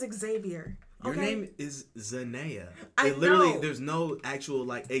name is Xavier. Your Okay? name is Zenaya. I Literally, know. there's no actual,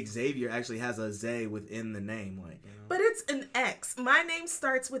 Xavier actually has a Z within the name. But it's an X. My name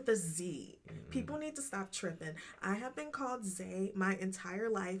starts with a Z. People need to stop tripping. I have been called Zay my entire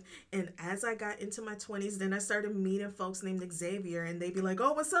life. And as I got into my 20s, then I started meeting folks named Xavier. And they'd be like,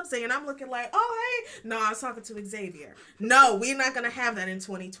 oh, what's up, Zay? And I'm looking like, oh, hey. No, I was talking to Xavier. No, we're not going to have that in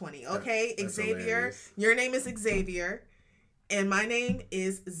 2020. Okay? That's Xavier, hilarious. your name is Xavier. And my name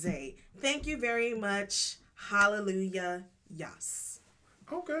is Zay. Thank you very much. Hallelujah. Yes.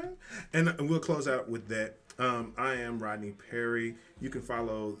 Okay. And we'll close out with that. I am Rodney Perry. You can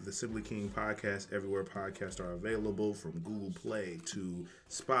follow the Simply King podcast everywhere podcasts are available, from Google Play to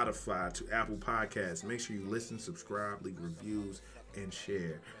Spotify to Apple Podcasts. Make sure you listen, subscribe, leave reviews, and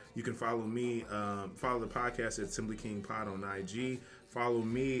share. You can follow me, follow the podcast at Simply King Pod on IG. Follow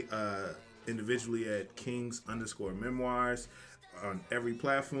me individually at Kings_Memoirs on every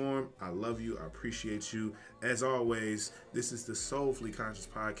platform. I love you. I appreciate you. As always, this is the Soulfully Conscious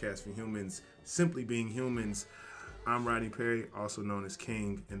Podcast for Humans, Simply Being Humans. I'm Rodney Perry, also known as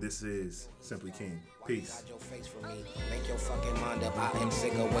King, and this is Simply King. Peace. Your face for me. Make your fucking mind up. I am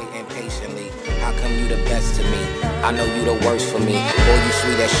sick of waiting patiently. How come you the best to me? I know you the worst for me. Boy, you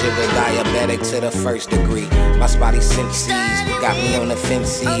sweet as sugar, diabetic to the first degree. My spotty senses got me on the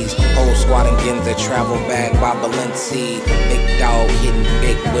fences. Whole squad and Ginza travel bag by Balenci. Big dog hitting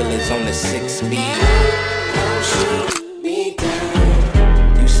big willies on the 6-speed.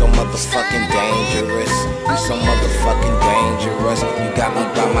 You so motherfucking dangerous. You so motherfucking dangerous. You got me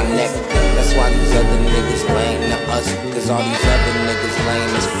by my neck. That's why these other niggas lame to us. Cause all these other niggas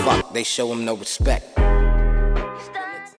lame as fuck. They show them no respect.